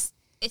it's just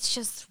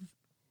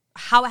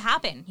how it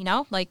happened, you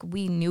know? Like,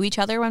 we knew each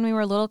other when we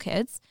were little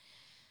kids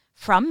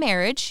from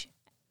marriage.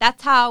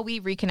 That's how we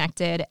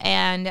reconnected.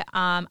 And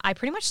I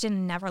pretty much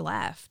never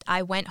left.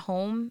 I went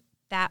home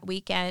that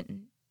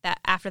weekend,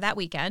 after that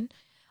weekend,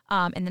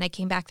 and then I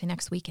came back the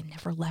next week and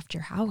never left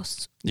your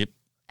house. Yep.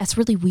 That's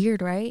really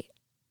weird, right?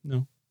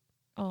 No.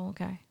 Oh,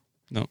 okay.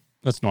 No.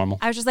 That's normal.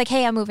 I was just like,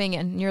 hey, I'm moving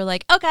in. And you're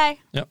like, okay.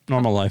 Yep.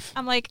 Normal life.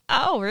 I'm like,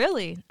 oh,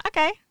 really?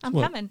 Okay. I'm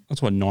coming.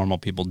 That's what normal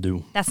people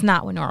do. That's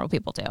not what normal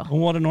people do. Well,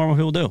 what do normal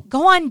people do?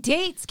 Go on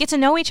dates. Get to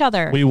know each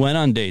other. We went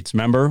on dates.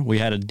 Remember? We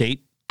had a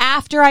date.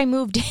 After I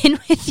moved in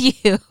with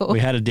you.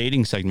 We had a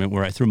dating segment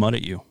where I threw mud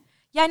at you.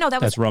 Yeah, I know.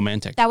 That's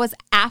romantic. That was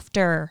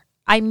after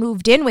I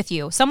moved in with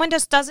you. Someone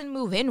just doesn't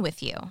move in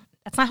with you.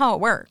 That's not how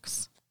it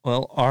works.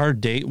 Well, our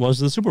date was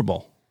the Super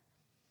Bowl.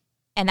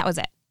 And that was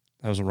it.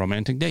 That was a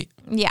romantic date.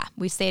 Yeah.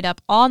 We stayed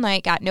up all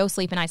night, got no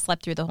sleep, and I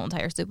slept through the whole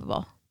entire Super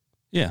Bowl.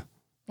 Yeah.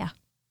 Yeah.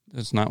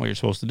 That's not what you're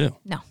supposed to do.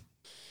 No.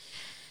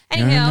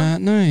 You're Anyhow.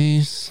 not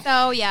nice.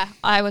 So, yeah,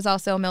 I was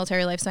also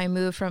military life, so I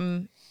moved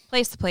from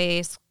place to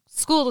place,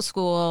 school to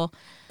school,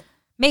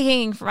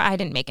 I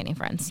didn't make any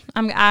friends.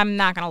 I'm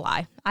not going to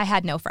lie. I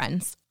had no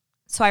friends,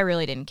 so I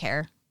really didn't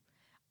care.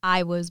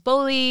 I was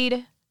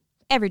bullied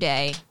every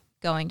day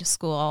going to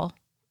school.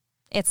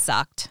 It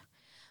sucked.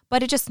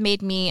 But it just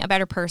made me a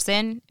better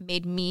person. It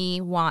made me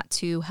want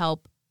to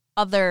help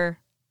other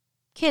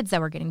kids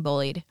that were getting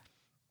bullied.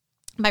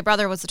 My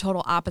brother was the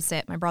total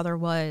opposite. My brother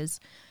was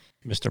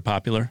Mr.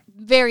 Popular.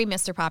 very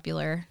Mr.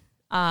 Popular.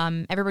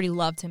 Everybody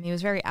loved him. He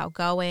was very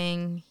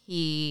outgoing.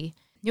 He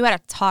knew how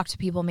to talk to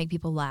people, make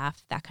people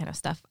laugh, that kind of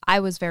stuff. I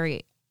was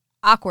very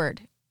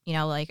awkward, you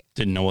know, like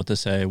Didn't know what to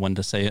say, when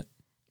to say it.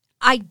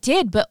 I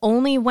did, but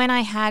only when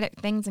I had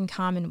things in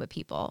common with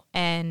people.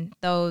 And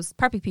those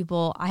preppy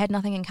people, I had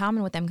nothing in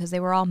common with them because they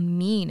were all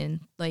mean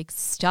and like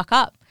stuck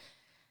up.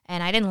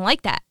 And I didn't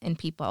like that in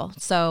people.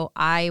 So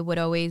I would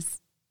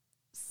always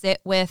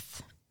sit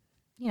with,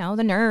 you know,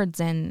 the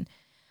nerds and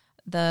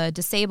the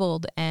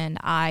disabled. And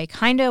I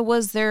kind of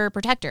was their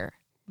protector.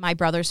 My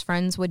brother's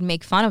friends would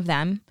make fun of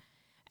them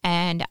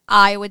and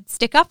I would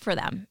stick up for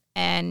them.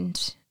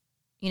 And,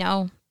 you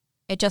know,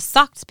 it just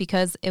sucked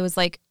because it was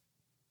like,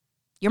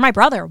 you're my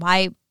brother.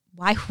 Why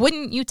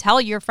wouldn't you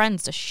tell your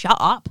friends to shut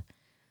up?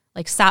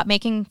 Like, stop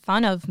making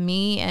fun of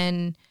me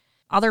and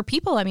other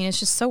people. I mean, it's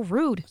just so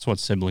rude. That's what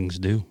siblings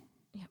do.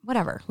 Yeah,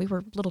 whatever. We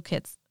were little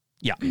kids.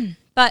 Yeah.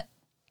 But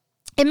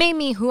it made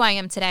me who I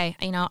am today.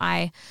 You know,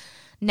 I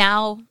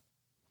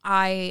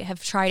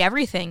have tried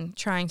everything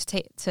trying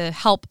to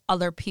help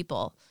other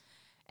people.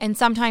 And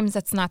sometimes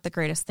that's not the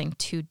greatest thing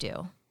to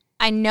do.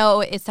 I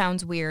know it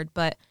sounds weird,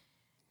 but...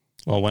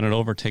 Well, when it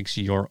overtakes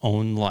your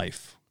own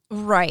life...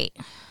 Right.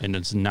 And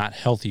it's not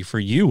healthy for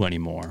you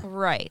anymore.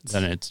 Right.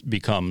 Then it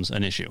becomes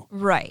an issue.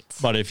 Right.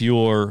 But if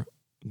you're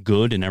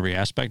good in every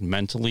aspect,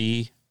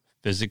 mentally,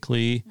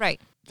 physically, right,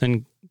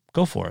 then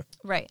go for it.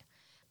 Right.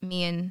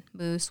 Me and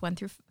Moose went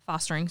through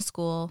fostering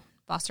school,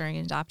 fostering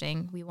and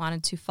adopting. We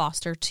wanted to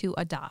foster to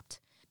adopt.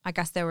 I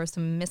guess there was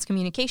some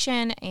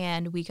miscommunication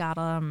and we got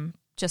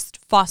just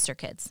foster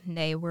kids.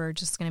 They were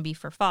just going to be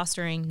for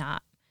fostering,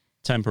 not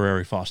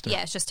temporary foster.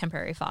 Yeah, it's just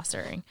temporary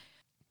fostering.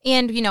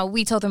 And, you know,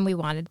 we told them we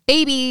wanted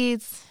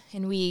babies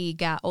and we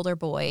got older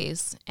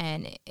boys.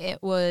 And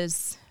it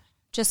was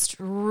just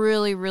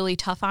really, really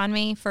tough on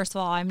me. First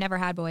of all, I've never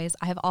had boys.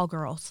 I have all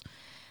girls.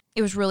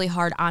 It was really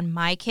hard on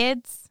my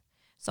kids.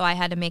 So I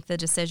had to make the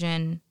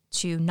decision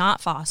to not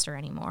foster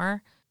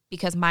anymore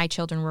because my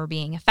children were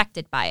being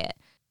affected by it.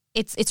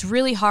 It's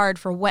really hard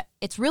for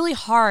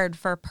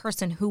a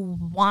person who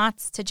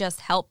wants to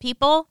just help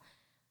people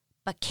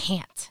but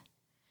can't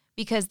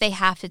because they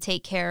have to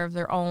take care of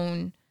their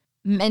own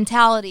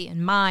mentality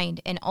and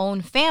mind and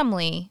own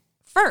family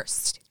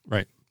first.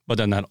 Right. But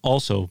then that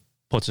also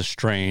puts a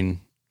strain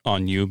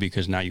on you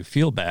because now you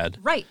feel bad.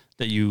 Right.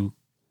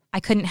 I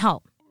couldn't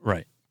help.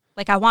 Right.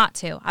 Like I want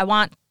to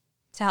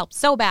help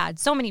so bad.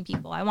 So many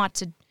people. I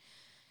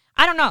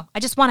don't know. I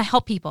just want to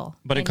help people.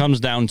 But it comes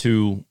down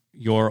to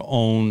your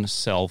own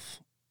self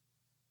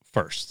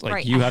first. Like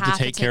right. You have to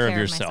take care of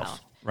yourself.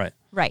 Myself. Right.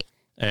 Right.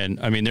 And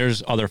I mean,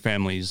 there's other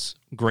families,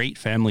 great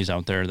families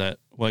out there that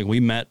like we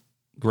met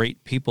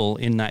great people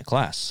in that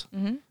class.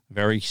 Mm-hmm.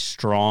 Very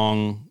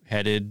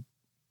strong-headed,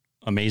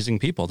 amazing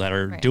people that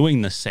are right.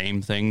 doing the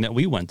same thing that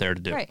we went there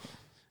to do. Right.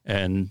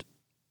 And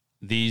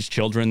these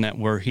children that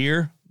were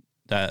here,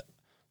 that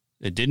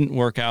it didn't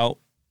work out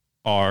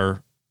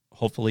are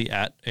hopefully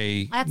at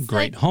a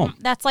great home.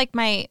 That's like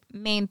my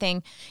main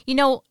thing.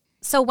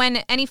 So when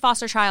any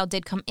foster child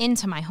did come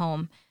into my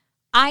home,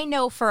 I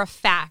know for a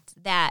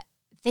fact that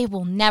they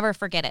will never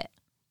forget it.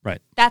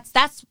 Right.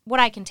 That's what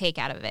I can take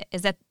out of it,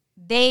 is that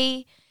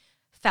they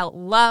felt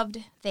loved.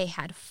 They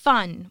had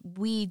fun.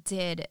 We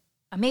did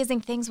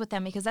amazing things with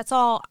them, because that's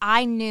all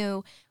I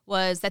knew,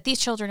 was that these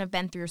children have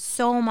been through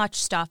so much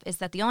stuff, is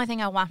that the only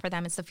thing I want for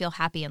them is to feel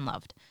happy and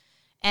loved.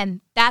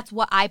 And that's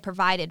what I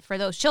provided for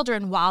those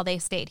children while they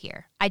stayed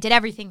here. I did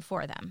everything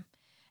for them.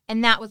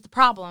 And that was the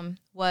problem,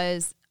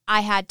 was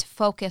I had to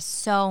focus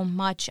so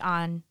much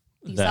on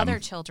these other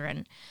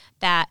children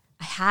that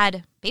I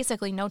had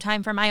basically no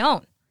time for my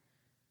own.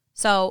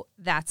 So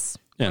that's...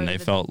 And they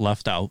felt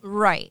left out.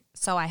 Right.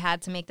 So I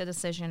had to make the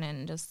decision,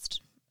 and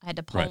I had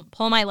to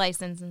pull my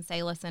license and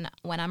say, listen,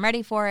 when I'm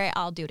ready for it,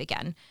 I'll do it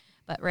again.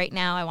 But right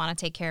now I want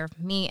to take care of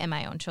me and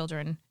my own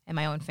children and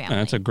my own family.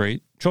 And that's a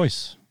great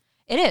choice.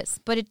 It is,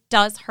 but it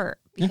does hurt,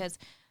 because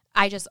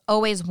I just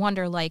always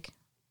wonder, like,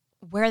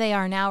 where they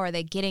are now. Are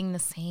they getting the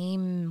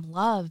same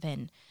love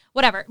and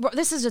whatever?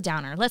 This is a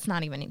downer. Let's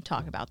not even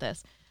talk about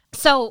this.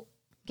 So,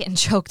 getting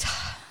choked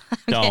up.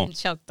 Getting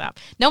choked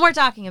up. No more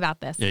talking about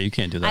this. Yeah, you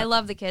can't do that. I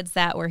love the kids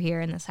that were here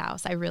in this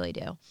house. I really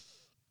do.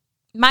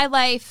 My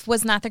life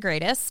was not the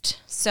greatest,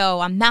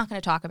 so I'm not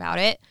going to talk about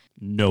it.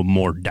 No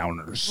more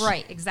downers.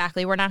 Right,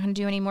 exactly. We're not going to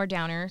do any more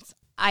downers.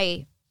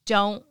 I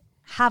don't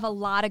have a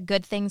lot of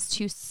good things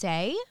to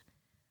say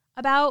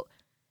about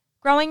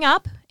growing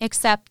up,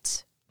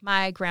 except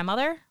my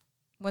grandmother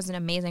was an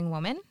amazing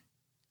woman.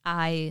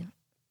 I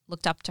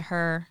looked up to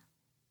her.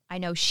 I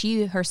know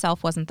she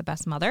herself wasn't the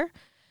best mother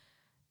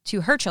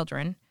to her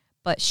children,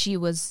 but she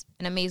was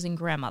an amazing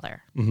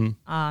grandmother.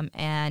 Mm-hmm.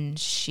 And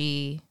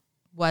she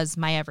was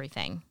my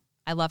everything.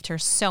 I loved her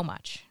so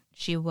much.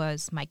 She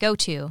was my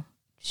go-to.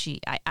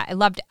 I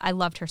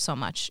loved her so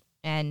much,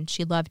 and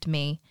she loved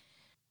me.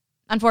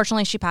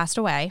 Unfortunately, she passed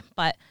away,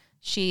 but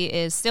she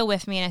is still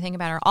with me, and I think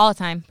about her all the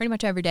time, pretty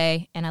much every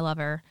day, and I love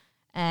her.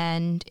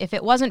 And if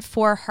it wasn't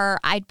for her,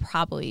 I'd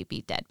probably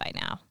be dead by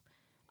now.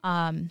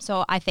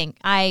 So I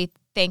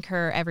thank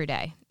her every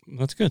day.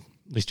 That's good.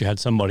 At least you had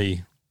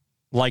somebody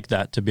like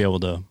that to be able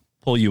to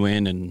pull you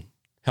in and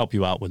help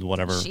you out with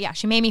whatever.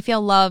 She made me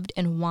feel loved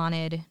and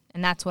wanted,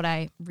 and that's what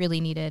I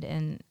really needed,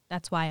 and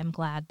that's why I'm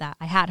glad that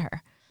I had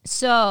her.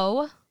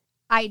 So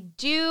I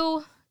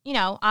do,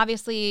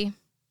 obviously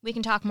we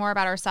can talk more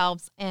about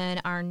ourselves in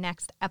our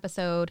next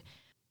episode.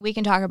 We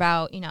can talk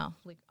about,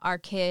 like our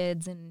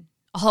kids and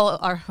all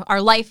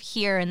our life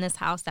here in this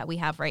house that we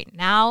have right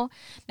now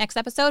next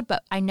episode.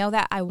 But I know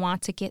that I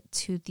want to get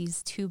to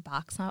these 2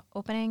 box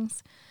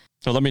openings.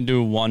 So let me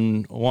do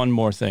one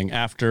more thing.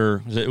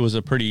 After, it was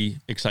a pretty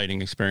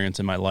exciting experience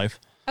in my life.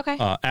 Okay.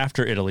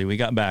 After Italy, we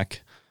got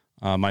back.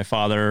 My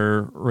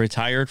father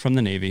retired from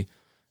the Navy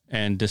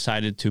and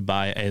decided to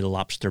buy a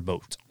lobster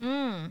boat.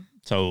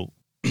 So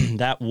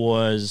that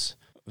was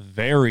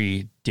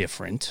very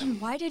different.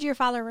 Why did your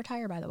father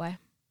retire, by the way?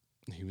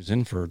 He was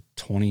in for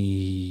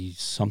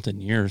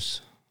 20-something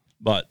years.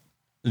 But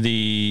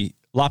the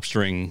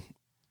lobstering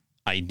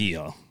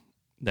idea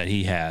that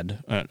he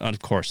had, of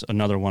course,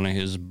 another one of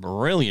his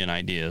brilliant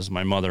ideas,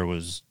 my mother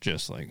was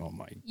just like, oh,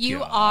 my God.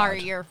 You are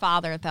your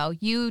father, though.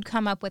 You'd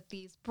come up with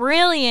these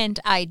brilliant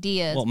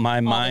ideas. Well,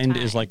 my mind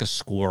is like a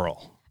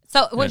squirrel.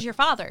 So it was your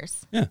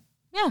father's? Yeah.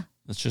 Yeah.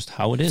 That's just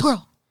how it is.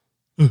 Squirrel.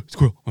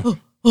 Squirrel.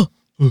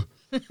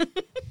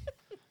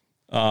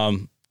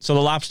 So the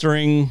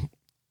lobstering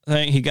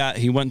thing,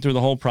 he went through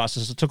the whole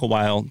process. It took a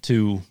while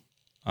to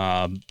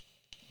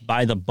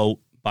buy the boat,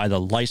 buy the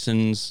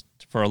license.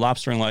 For a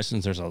lobstering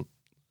license,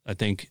 I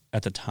think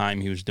at the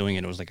time he was doing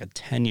it was like a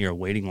 10-year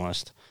waiting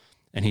list.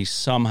 And he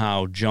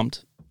somehow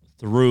jumped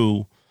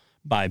through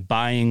by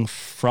buying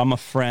from a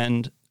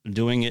friend,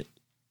 doing it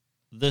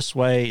this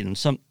way. And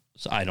so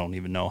I don't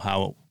even know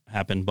how it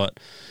happened, but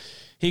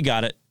he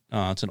got it.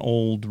 It's an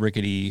old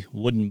rickety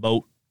wooden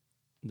boat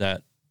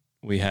that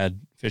we had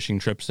fishing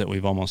trips that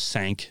we've almost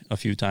sank a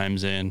few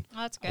times in.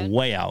 Oh, that's good.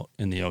 Way out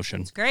in the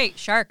ocean. It's great.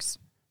 Sharks.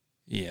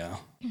 Yeah.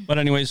 But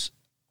anyways,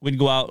 we'd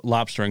go out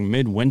lobstering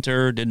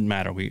midwinter. Didn't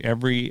matter.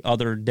 Every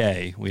other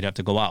day we'd have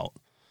to go out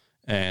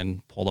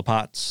and pull the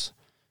pots,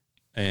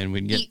 and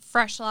we'd eat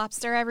fresh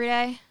lobster every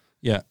day.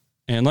 Yeah.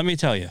 And let me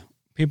tell you,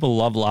 people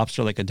love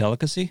lobster like a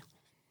delicacy.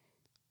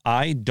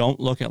 I don't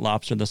look at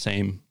lobster the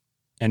same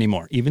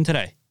anymore. Even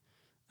today,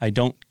 I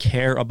don't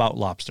care about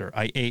lobster.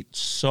 I ate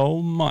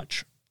so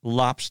much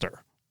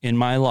lobster in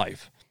my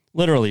life.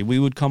 Literally, we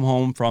would come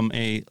home from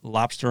a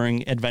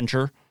lobstering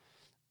adventure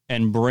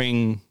and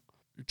bring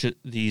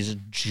these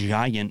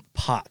giant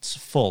pots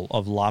full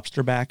of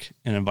lobster back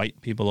and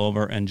invite people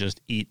over and just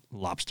eat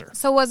lobster.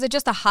 So was it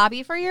just a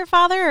hobby for your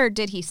father, or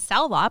did he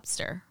sell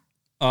lobster?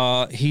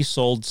 He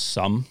sold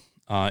some.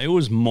 It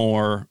was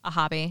more a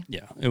hobby.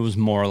 Yeah, it was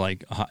more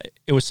like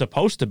it was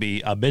supposed to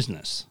be a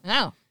business.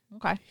 Oh,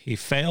 okay. He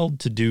failed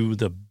to do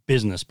the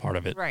business part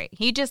of it. Right.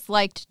 He just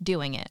liked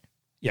doing it.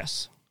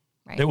 Yes.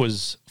 Right. It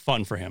was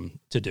fun for him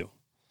to do.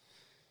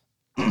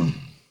 and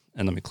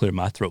let me clear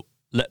my throat.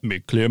 Let me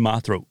clear my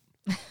throat.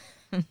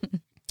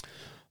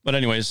 But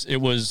anyways, it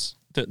was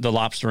the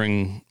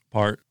lobstering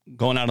part.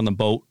 Going out on the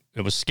boat,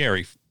 it was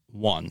scary.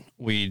 One,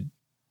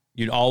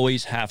 you'd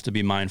always have to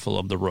be mindful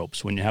of the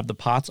ropes. When you have the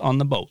pots on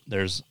the boat,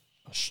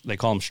 they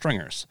call them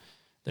stringers.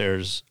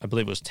 There's, I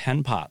believe it was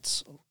 10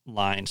 pots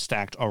lined,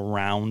 stacked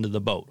around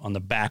the boat, on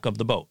the back of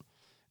the boat.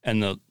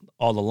 And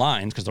all the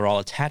lines, because they're all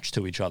attached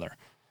to each other.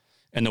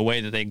 And the way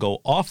that they go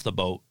off the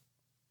boat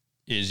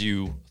is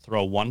you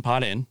throw one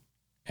pot in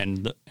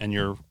and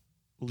your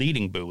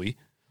leading buoy,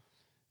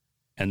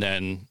 and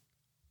then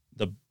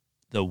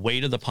the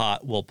weight of the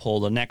pot will pull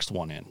the next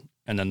one in,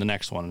 and then the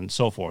next one, and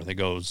so forth. It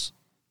goes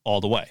all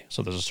the way.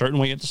 So there's a certain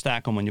way you have to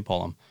stack them when you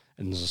pull them,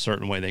 and there's a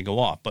certain way they go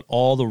off. But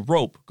all the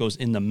rope goes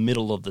in the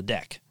middle of the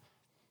deck,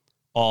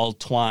 all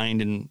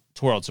twined and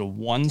twirled. So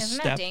one Isn't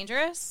step. that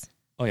dangerous?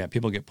 Oh yeah,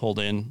 people get pulled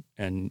in,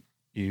 and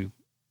you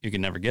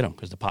can never get them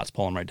because the pot's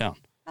pulling right down.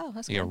 Oh,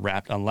 that's You get cool.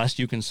 wrapped unless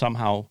you can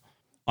somehow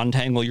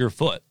untangle your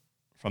foot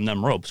from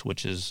them ropes,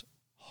 which is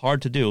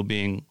hard to do,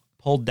 being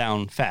pulled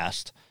down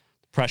fast.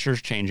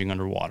 Pressure's changing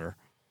underwater.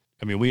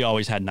 I mean, we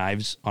always had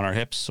knives on our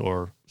hips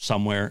or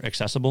somewhere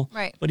accessible.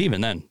 Right. But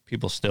even then,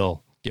 people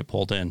still get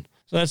pulled in.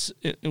 So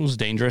it was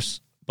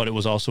dangerous, but it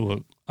was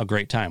also a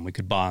great time. We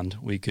could bond.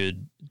 We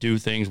could do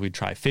things. We'd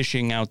try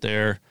fishing out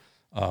there.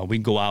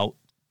 We'd go out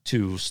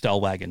to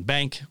Stellwagen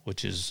Bank,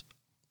 which is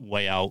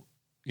way out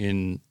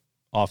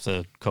off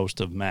the coast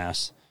of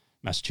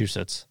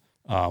Massachusetts.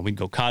 We'd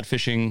go cod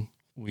fishing.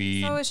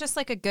 So it's just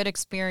like a good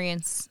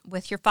experience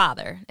with your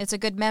father. It's a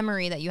good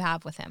memory that you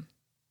have with him.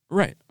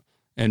 Right.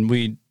 And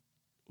we'd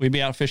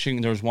be out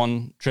fishing. There was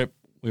one trip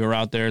we were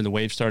out there. The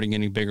waves started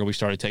getting bigger. We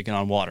started taking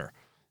on water.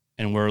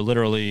 And we're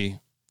literally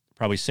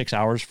probably 6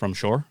 hours from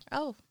shore.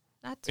 Oh,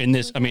 that's In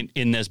this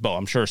boat.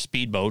 I'm sure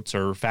speedboats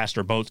or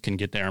faster boats can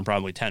get there in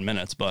probably 10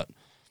 minutes, but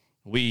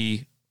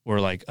we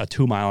were like a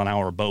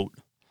 2-mile-an-hour boat,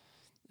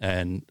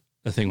 and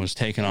the thing was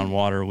taking on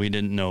water. We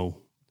didn't know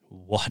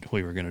what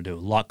we were going to do.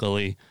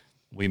 Luckily,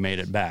 we made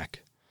it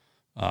back.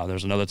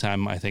 There's another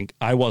time, I think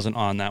I wasn't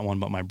on that one,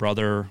 but my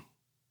brother,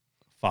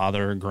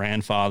 father,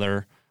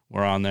 grandfather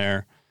were on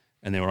there,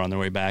 and they were on their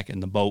way back,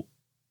 and the boat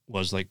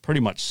was like pretty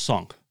much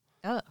sunk.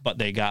 Oh. But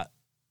they got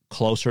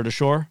closer to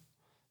shore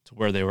to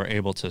where they were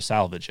able to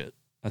salvage it.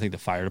 I think the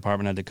fire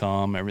department had to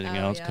come, everything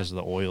else, because of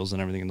the oils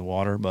and everything in the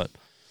water. But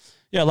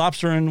yeah,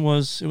 lobstering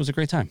was a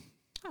great time.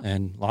 Oh.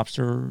 And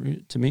lobster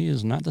to me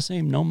is not the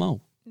same. No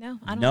mo. No,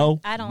 I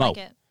don't like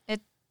it.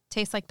 It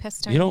tastes like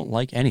piss to me. You don't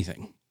like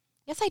anything.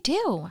 Yes, I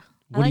do.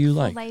 What do you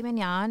like? Filet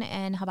mignon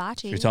and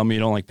hibachi. You're telling me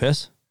you don't like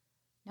piss?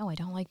 No, I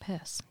don't like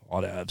piss.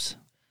 Whatevs.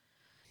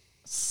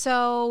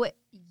 So,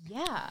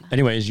 yeah.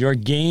 Anyways, your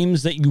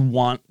games that you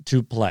want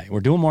to play. We're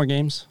doing more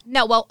games?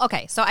 No, well,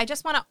 okay. So I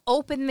just want to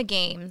open the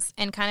games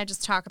and kind of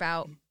just talk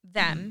about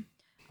them.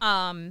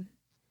 I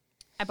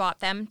bought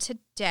them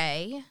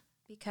today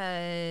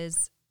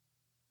because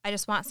I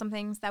just want some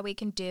things that we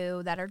can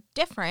do that are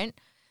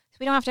different. So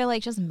we don't have to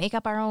like just make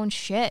up our own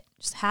shit.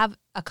 Just have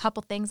a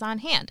couple things on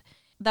hand.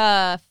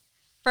 The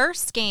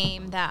first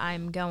game that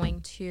I'm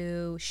going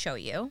to show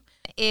you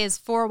is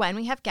for when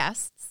we have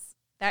guests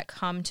that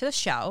come to the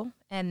show.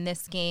 And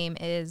this game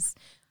is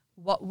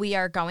what we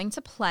are going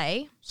to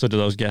play. So do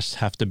those guests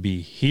have to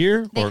be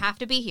here? They have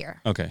to be here.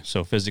 Okay,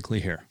 so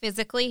physically here.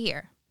 Physically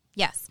here.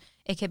 Yes.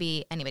 It could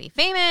be anybody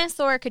famous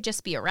or it could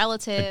just be a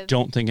relative. I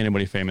don't think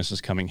anybody famous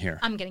is coming here.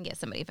 I'm going to get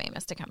somebody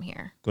famous to come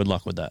here. Good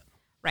luck with that.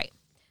 Right.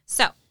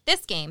 So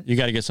this game. You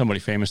got to get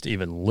somebody famous to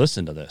even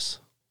listen to this.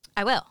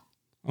 I will.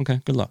 Okay,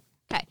 good luck.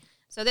 Okay.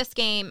 So this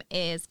game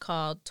is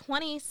called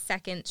 20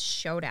 Seconds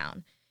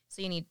Showdown.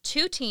 So you need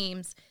 2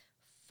 teams,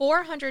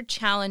 400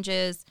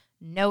 challenges,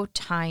 no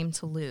time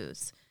to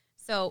lose.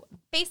 So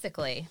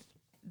basically,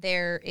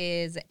 there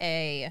is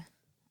let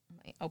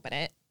me open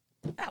it.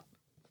 Oh.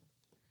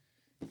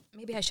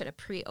 Maybe I should have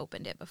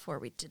pre-opened it before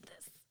we did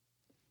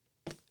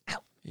this.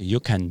 Ow. You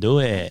can do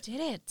I it. did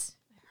it.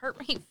 I hurt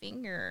my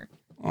finger.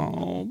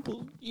 Oh,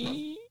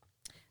 Boogie.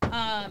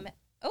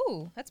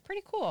 Oh, that's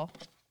pretty cool.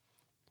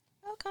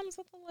 Oh, it comes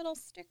with a little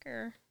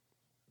sticker.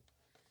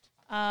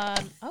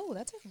 Oh,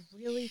 that's a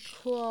really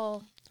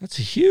cool That's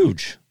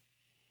huge.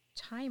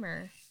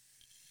 timer.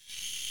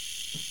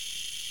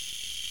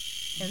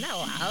 Isn't that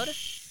loud?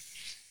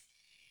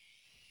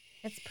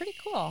 It's pretty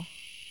cool.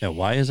 Yeah,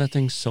 why is that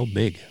thing so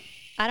big?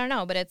 I don't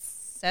know, but it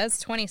says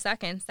 20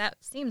 seconds. That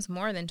seems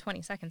more than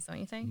 20 seconds, don't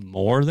you think?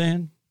 More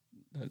than?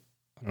 I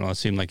don't know. It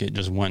seemed like it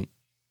just went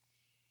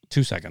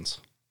 2 seconds.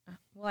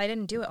 Well, I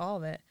didn't do it all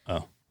of it.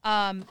 Oh.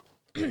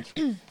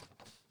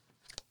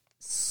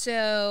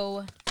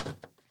 So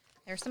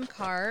there's some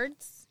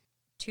cards,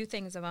 2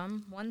 things of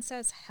them. One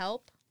says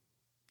help.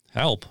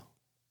 Help.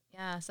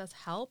 Yeah, it says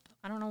help.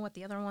 I don't know what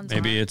the other ones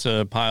Maybe are. it's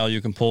a pile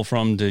you can pull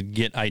from to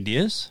get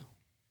ideas.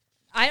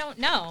 I don't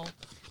know.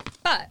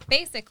 But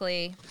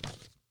basically,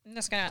 I'm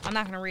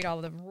not gonna read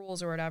all the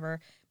rules or whatever,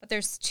 but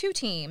there's 2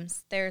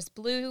 teams. There's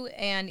blue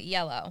and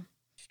yellow.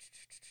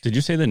 Did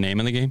you say the name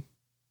of the game?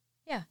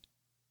 Yeah.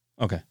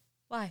 Okay.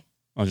 Why?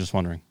 I was just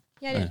wondering.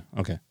 Yeah, I did.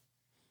 Okay.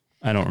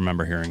 I don't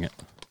remember hearing it.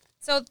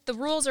 So the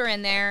rules are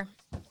in there,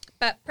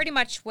 but pretty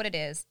much what it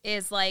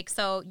is like,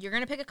 so you're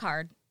going to pick a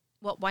card.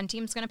 Well, one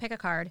team's going to pick a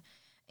card,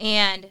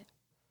 and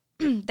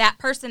that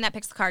person that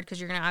picks the card, because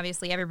you're going to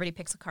obviously, everybody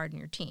picks a card in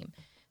your team.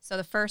 So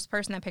the first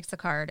person that picks a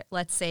card,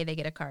 let's say they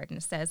get a card, and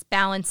it says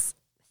balance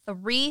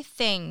 3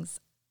 things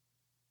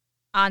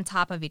on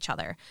top of each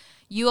other.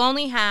 You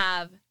only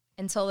have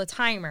until the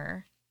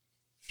timer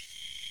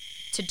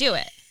to do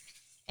it,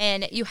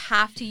 and you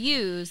have to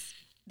use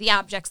the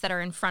objects that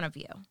are in front of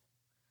you.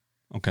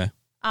 Okay.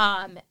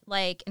 And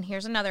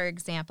here's another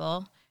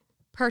example.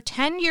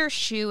 Pretend your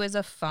shoe is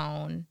a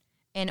phone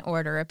and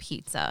order a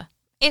pizza.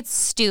 It's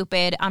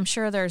stupid. I'm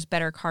sure there's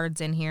better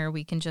cards in here.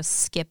 We can just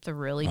skip the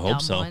really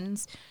dumb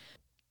ones.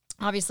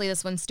 Obviously,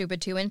 this one's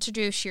stupid too.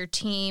 Introduce your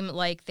team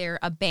like they're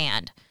a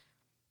band.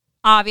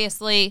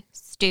 Obviously,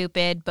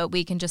 stupid, but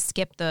we can just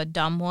skip the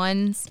dumb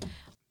ones.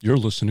 You're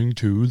listening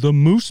to the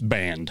Moose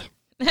Band.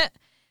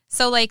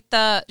 So,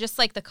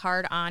 the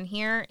card on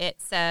here,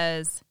 it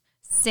says,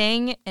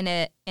 sing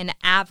an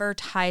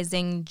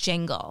advertising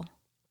jingle.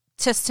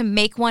 Just to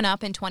make one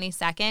up in 20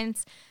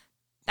 seconds,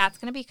 that's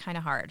going to be kind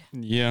of hard.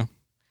 Yeah.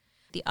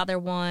 The other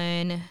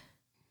one,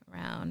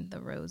 around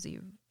the rosy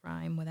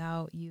rhyme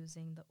without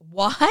using the...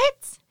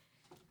 What?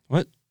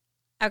 What?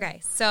 Okay,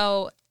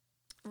 so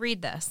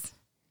read this.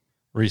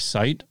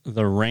 Recite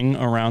the ring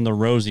around the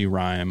rosy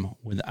rhyme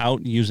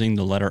without using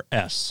the letter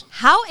S.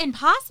 How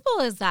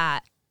impossible is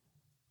that?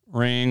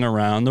 Ring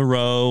around the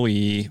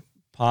rowy,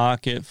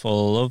 pocket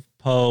full of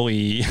poe.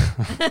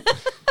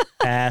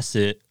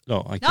 Acid.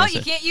 Oh, I can't No, say.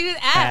 you can't use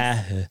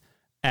S.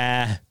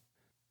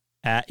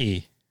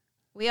 A-E.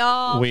 We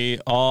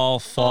all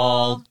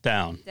fall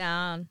down.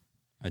 down.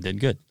 I did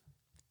good,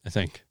 I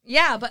think.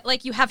 Yeah,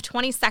 but you have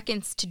 20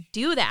 seconds to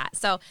do that.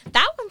 So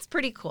that one's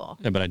pretty cool.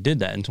 Yeah, but I did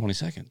that in 20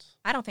 seconds.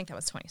 I don't think that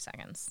was 20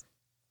 seconds.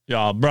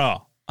 Yeah,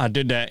 bro. I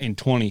did that in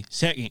 20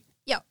 seconds.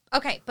 Yeah.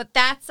 Okay, but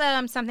that's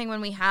something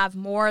when we have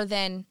more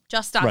than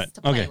just us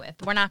to play with.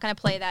 We're not going to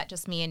play that,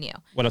 just me and you.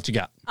 What else you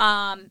got?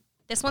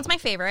 This one's my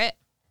favorite.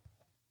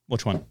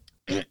 Which one?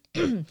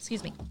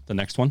 Excuse me. The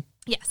next one?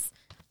 Yes.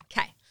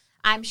 Okay.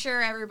 I'm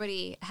sure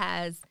everybody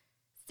has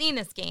seen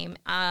this game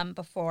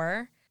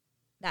before.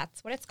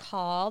 That's what it's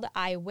called.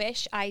 I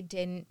wish I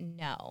didn't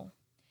know.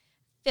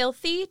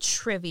 Filthy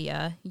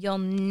trivia you'll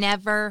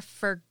never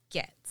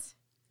forget.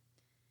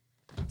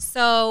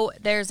 So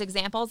there's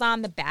examples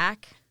on the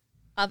back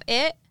of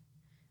it.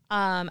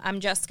 I'm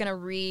just going to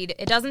read.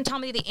 It doesn't tell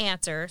me the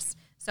answers,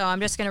 so I'm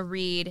just going to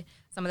read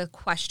some of the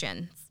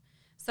questions.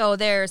 So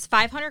there's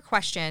 500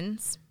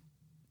 questions,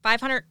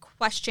 500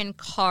 question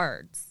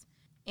cards,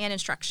 and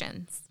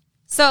instructions.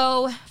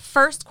 So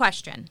first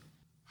question,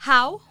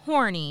 how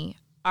horny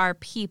are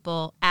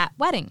people at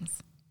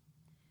weddings?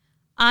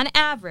 On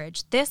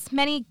average, this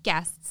many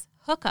guests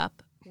hook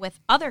up with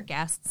other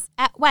guests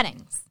at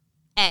weddings.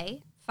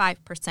 A,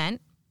 5%,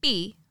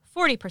 B,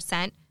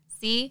 40%,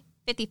 C,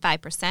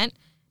 55%,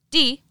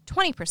 D,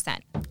 20%.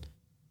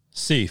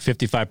 C,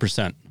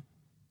 55%.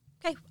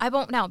 Okay, I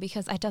won't know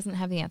because it doesn't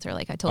have the answer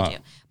like I told you.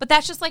 But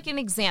that's just like an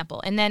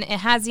example. And then it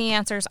has the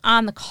answers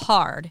on the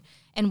card,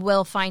 and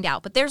we'll find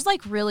out. But there's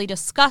really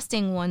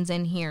disgusting ones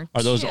in here,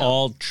 Are those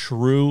all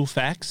true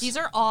facts? These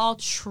are all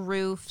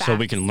true facts. So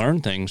we can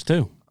learn things,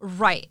 too.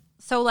 Right.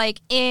 So,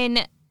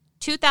 in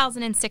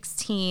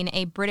 2016,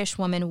 a British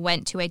woman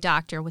went to a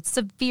doctor with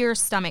severe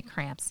stomach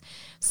cramps.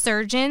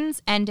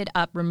 Surgeons ended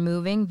up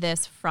removing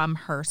this from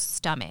her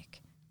stomach.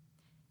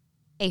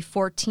 A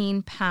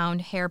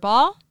 14-pound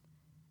hairball,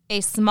 a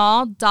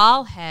small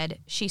doll head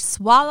she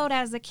swallowed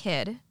as a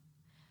kid,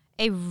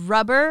 a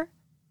rubber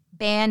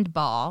band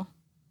ball,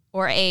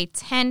 or a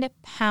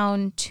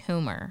 10-pound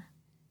tumor.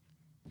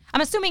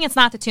 I'm assuming it's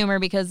not the tumor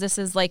because this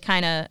is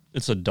kind of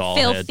it's a doll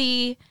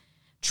filthy head.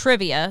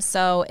 Trivia,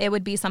 so it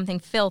would be something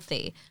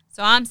filthy.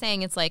 So I'm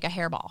saying it's like a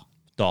hairball.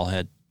 Doll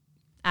head.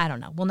 I don't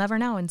know. We'll never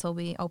know until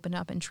we open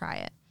up and try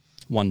it.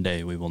 One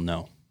day we will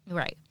know.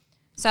 Right.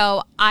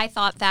 So I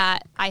thought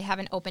that I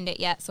haven't opened it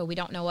yet, so we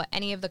don't know what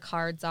any of the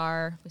cards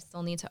are. We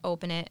still need to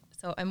open it.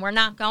 And we're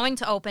not going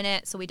to open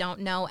it, so we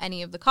don't know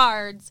any of the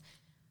cards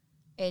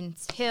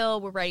until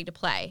we're ready to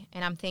play.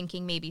 And I'm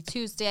thinking maybe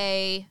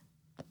Tuesday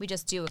we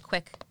just do a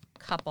quick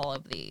couple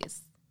of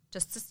these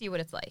just to see what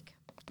it's like.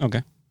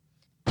 Okay.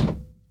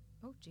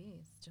 Oh,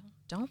 geez.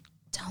 Don't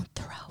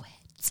throw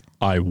it.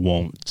 I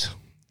won't.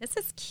 This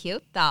is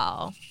cute,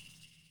 though.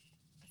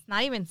 It's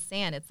not even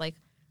sand. It's like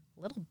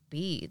little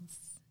beads.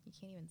 You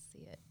can't even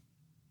see it.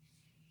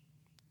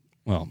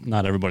 Well,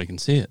 not everybody can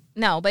see it.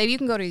 No, but if you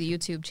can go to the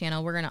YouTube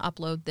channel, we're going to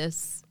upload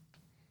this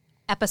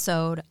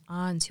episode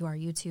onto our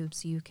YouTube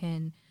so you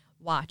can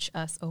watch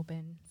us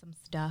open some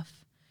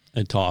stuff.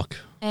 And talk.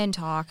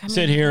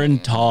 Sit here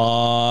and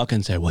talk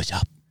and say, what's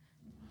up?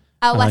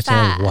 Oh, what's up?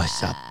 I say,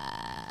 what's up?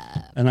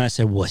 And I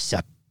say, what's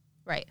up?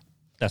 Right.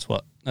 That's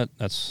what.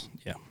 That's,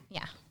 yeah.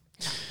 Yeah.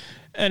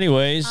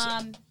 Anyways.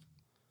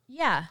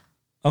 Yeah.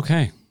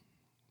 Okay.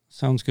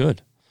 Sounds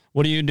good.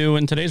 What do you do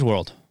in today's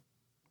world?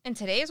 In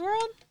today's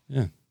world?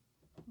 Yeah.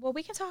 Well,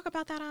 we can talk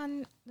about that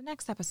on the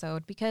next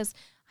episode because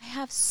I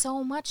have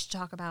so much to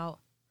talk about.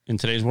 In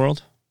today's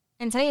world?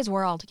 In today's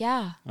world,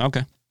 yeah.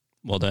 Okay.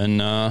 Well, then...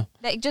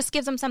 that just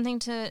gives them something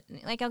to...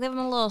 Like, I'll give them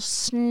a little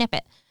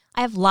snippet.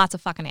 I have lots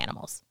of fucking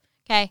animals,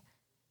 okay?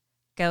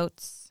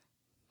 Goats,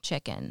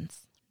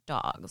 chickens,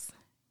 dogs,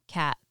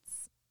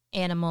 cats,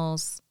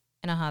 animals,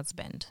 and a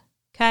husband,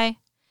 okay?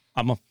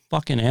 I'm a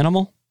fucking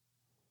animal?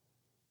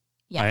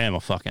 Yeah. I am a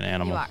fucking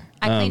animal. You are.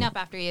 I clean up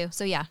after you,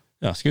 so yeah.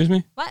 Oh, excuse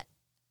me? What?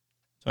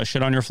 So I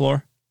shit on your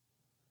floor?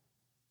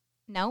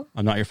 No?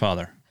 I'm not your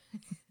father.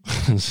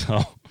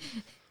 So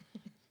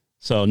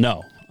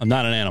no, I'm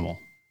not an animal.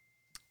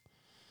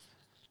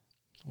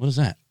 What is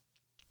that?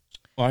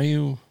 Why are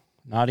you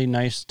naughty,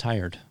 nice,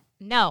 tired?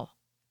 No.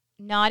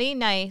 Naughty,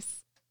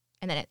 nice,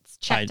 and then it's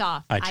checked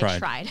off. I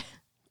tried.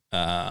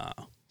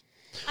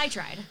 I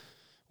tried.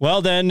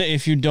 Well, then,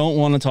 if you don't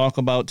want to talk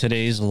about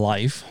today's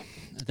life,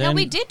 then... No,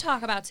 we did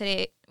talk about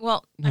today.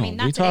 Well, No, I mean,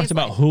 not we talked today's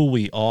about life. who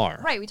we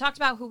are. Right, we talked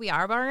about who we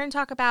are, but we're going to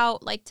talk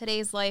about, like,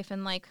 today's life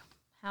and, like,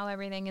 how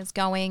everything is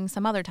going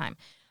some other time.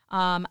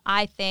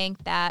 I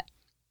think that,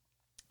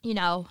 you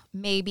know,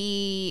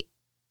 maybe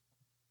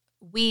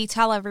we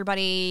tell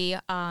everybody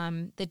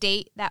the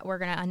date that we're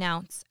going to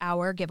announce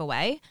our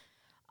giveaway.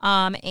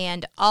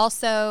 And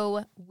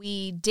also,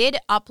 we did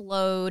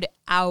upload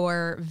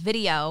our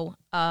video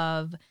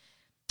of,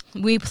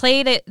 we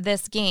played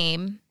this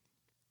game.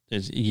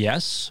 Is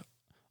yes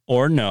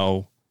or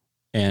no,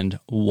 and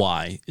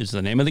why is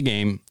the name of the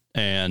game.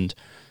 And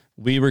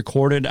we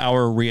recorded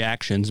our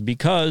reactions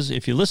because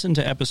if you listen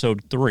to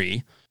episode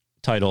 3,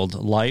 titled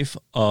Life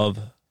of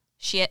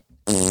Shit.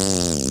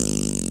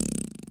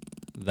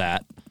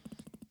 That,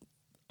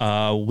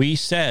 we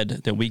said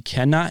that we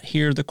cannot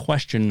hear the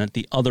question that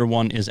the other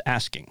one is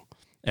asking.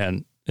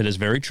 And it is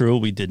very true.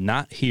 We did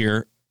not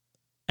hear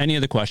any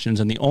of the questions.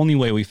 And the only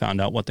way we found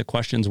out what the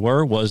questions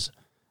were was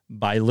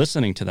by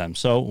listening to them.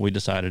 So we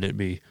decided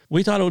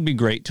we thought it would be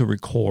great to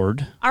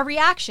record Our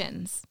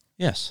reactions.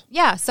 Yes.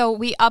 Yeah, so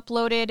we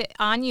uploaded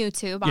on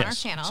YouTube on our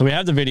channel. So we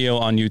have the video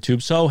on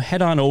YouTube. So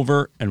head on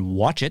over and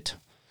watch it.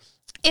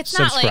 It's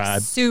not like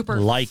subscribe, super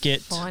like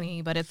it,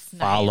 funny, but it's nice.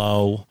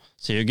 follow.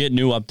 So you get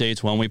new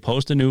updates when we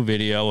post a new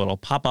video. It'll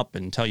pop up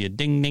and tell you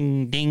ding,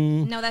 ding,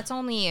 ding. No, that's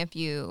only if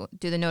you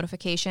do the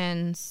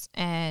notifications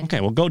and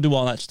Okay, well, go do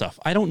all that stuff.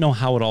 I don't know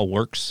how it all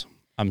works.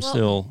 I'm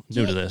still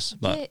new to this,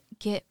 but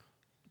get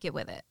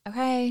with it,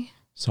 okay?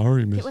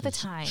 sorry, Mrs. Get with the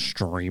time.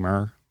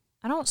 Streamer.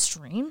 I don't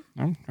stream.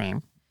 I'll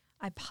stream.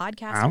 I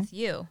podcast Ow. with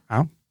you.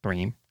 I'll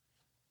stream.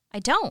 I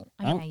don't.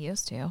 I mean, Oh. I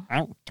used to.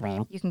 I'll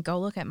stream. You can go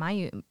look at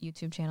my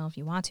YouTube channel if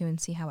you want to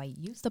and see how I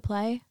used to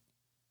play.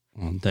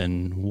 Well,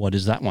 then what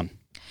is that one?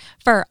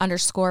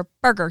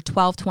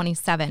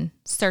 Fur_burger1227.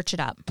 Search it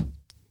up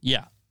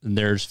Yeah,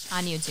 there's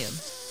on YouTube.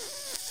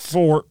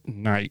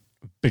 Fortnite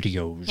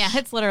videos. Yeah,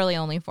 it's literally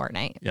only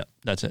Fortnite. Yeah,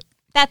 that's it.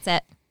 That's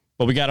it.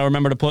 But we got to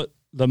remember to put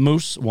the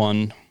moose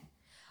one.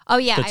 Oh,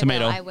 yeah, The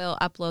tomato. I will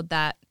upload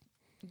that.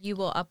 You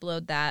will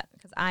upload that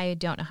because I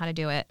don't know how to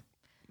do it.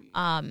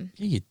 Yeah,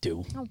 you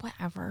do. Oh,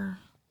 whatever.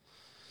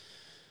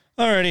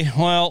 Alrighty,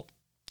 well,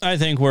 I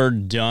think we're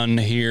done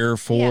here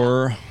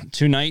for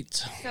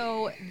tonight.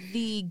 So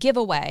the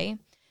giveaway.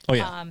 Oh,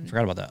 yeah,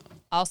 forgot about that.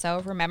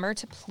 Also, remember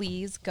to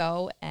please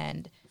go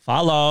and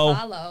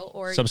Follow,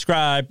 or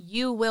subscribe.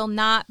 you will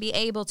not be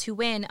able to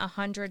win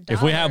 $100.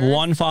 If we have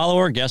one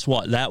follower, guess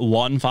what? That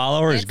one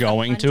follower is It's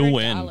going to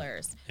win.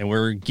 $100. And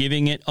we're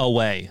giving it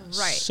away.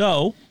 Right.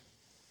 So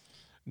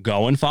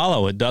go and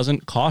follow. It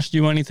doesn't cost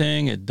you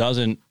anything. It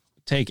doesn't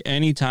take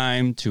any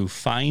time to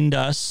find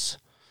us.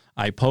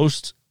 I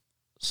post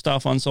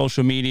stuff on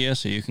social media,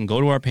 so you can go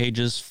to our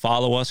pages,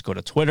 follow us, go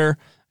to Twitter,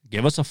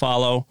 give us a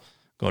follow,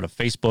 go to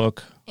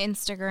Facebook,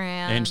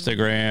 Instagram,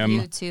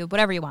 YouTube,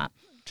 whatever you want.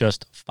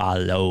 just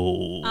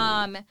follow.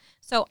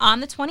 So on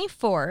the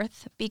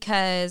 24th,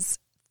 because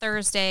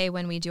Thursday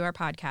when we do our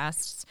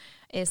podcasts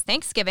is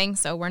Thanksgiving,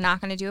 so we're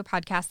not going to do a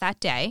podcast that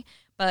day.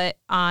 But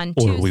on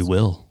Or Tuesday, we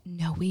will.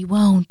 No, we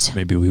won't.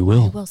 Maybe we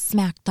will. We'll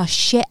smack the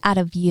shit out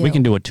of you. We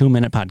can do a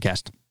 2-minute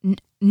podcast.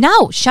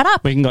 No, shut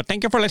up. We can go,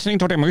 thank you for listening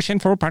to the Moose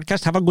and Fur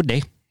podcast. Have a good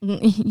day.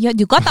 You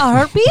got the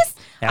herpes?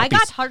 I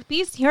got Herpes.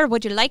 herpes. Here,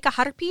 would you like a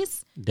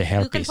herpes? The You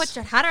can herpes. put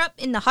your head up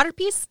in the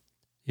herpes.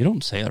 You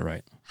don't say it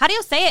right. How do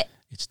you say it?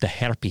 It's the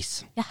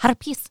herpes. Yeah,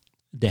 herpes.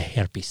 The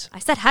herpes. I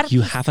said herpes.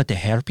 You have the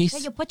herpes? Yeah,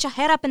 you put your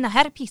head up in the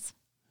herpes.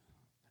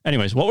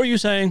 Anyways, what were you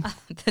saying?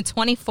 The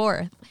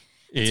 24th.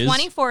 Is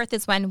 24th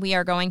is when we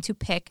are going to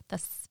pick the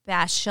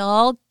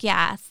special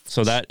guest.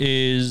 So that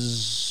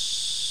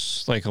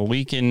is like a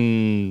week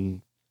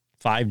in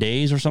 5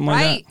 days or something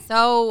Right. like that?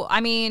 So,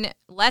 I mean,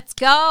 let's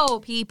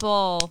go,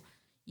 people.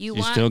 You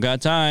still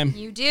got time.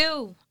 You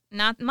do.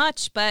 Not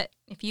much, but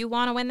if you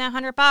want to win that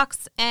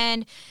 $100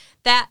 and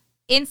that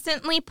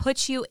instantly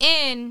puts you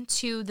in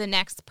to the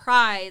next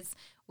prize,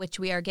 which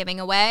we are giving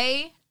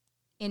away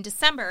in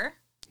December.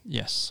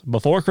 Yes.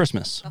 Before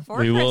Christmas. Before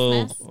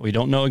Christmas. We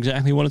don't know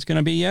exactly what it's going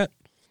to be yet.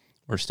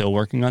 We're still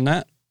working on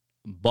that.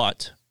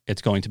 But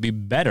it's going to be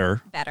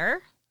better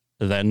Better.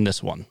 than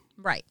this one.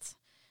 Right.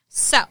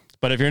 So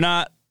But if you're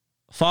not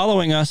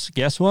following us,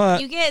 guess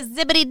what? you get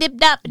zippity dip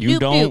dop. You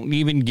don't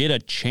even get a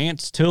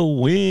chance to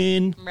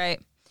win. Right.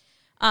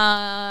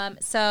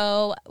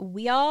 So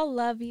we all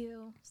love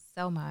you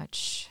so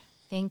much.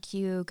 Thank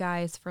you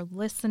guys for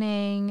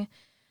listening.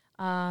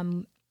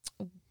 Don't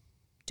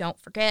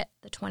forget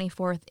the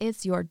 24th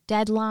is your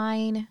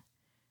deadline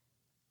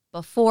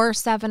before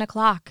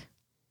 7:00.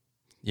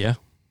 Yeah.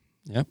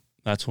 Yep.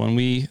 That's when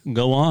we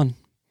go on.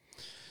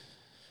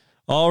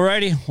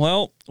 Alrighty.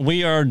 Well,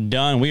 we are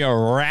done. We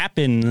are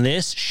wrapping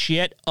this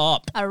shit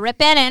up. A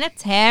ripping and a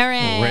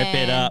tearing. Rip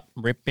it up.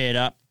 Rip it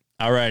up.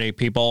 Alrighty,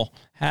 people.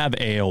 Have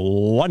a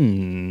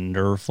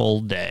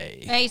wonderful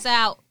day. Peace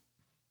out.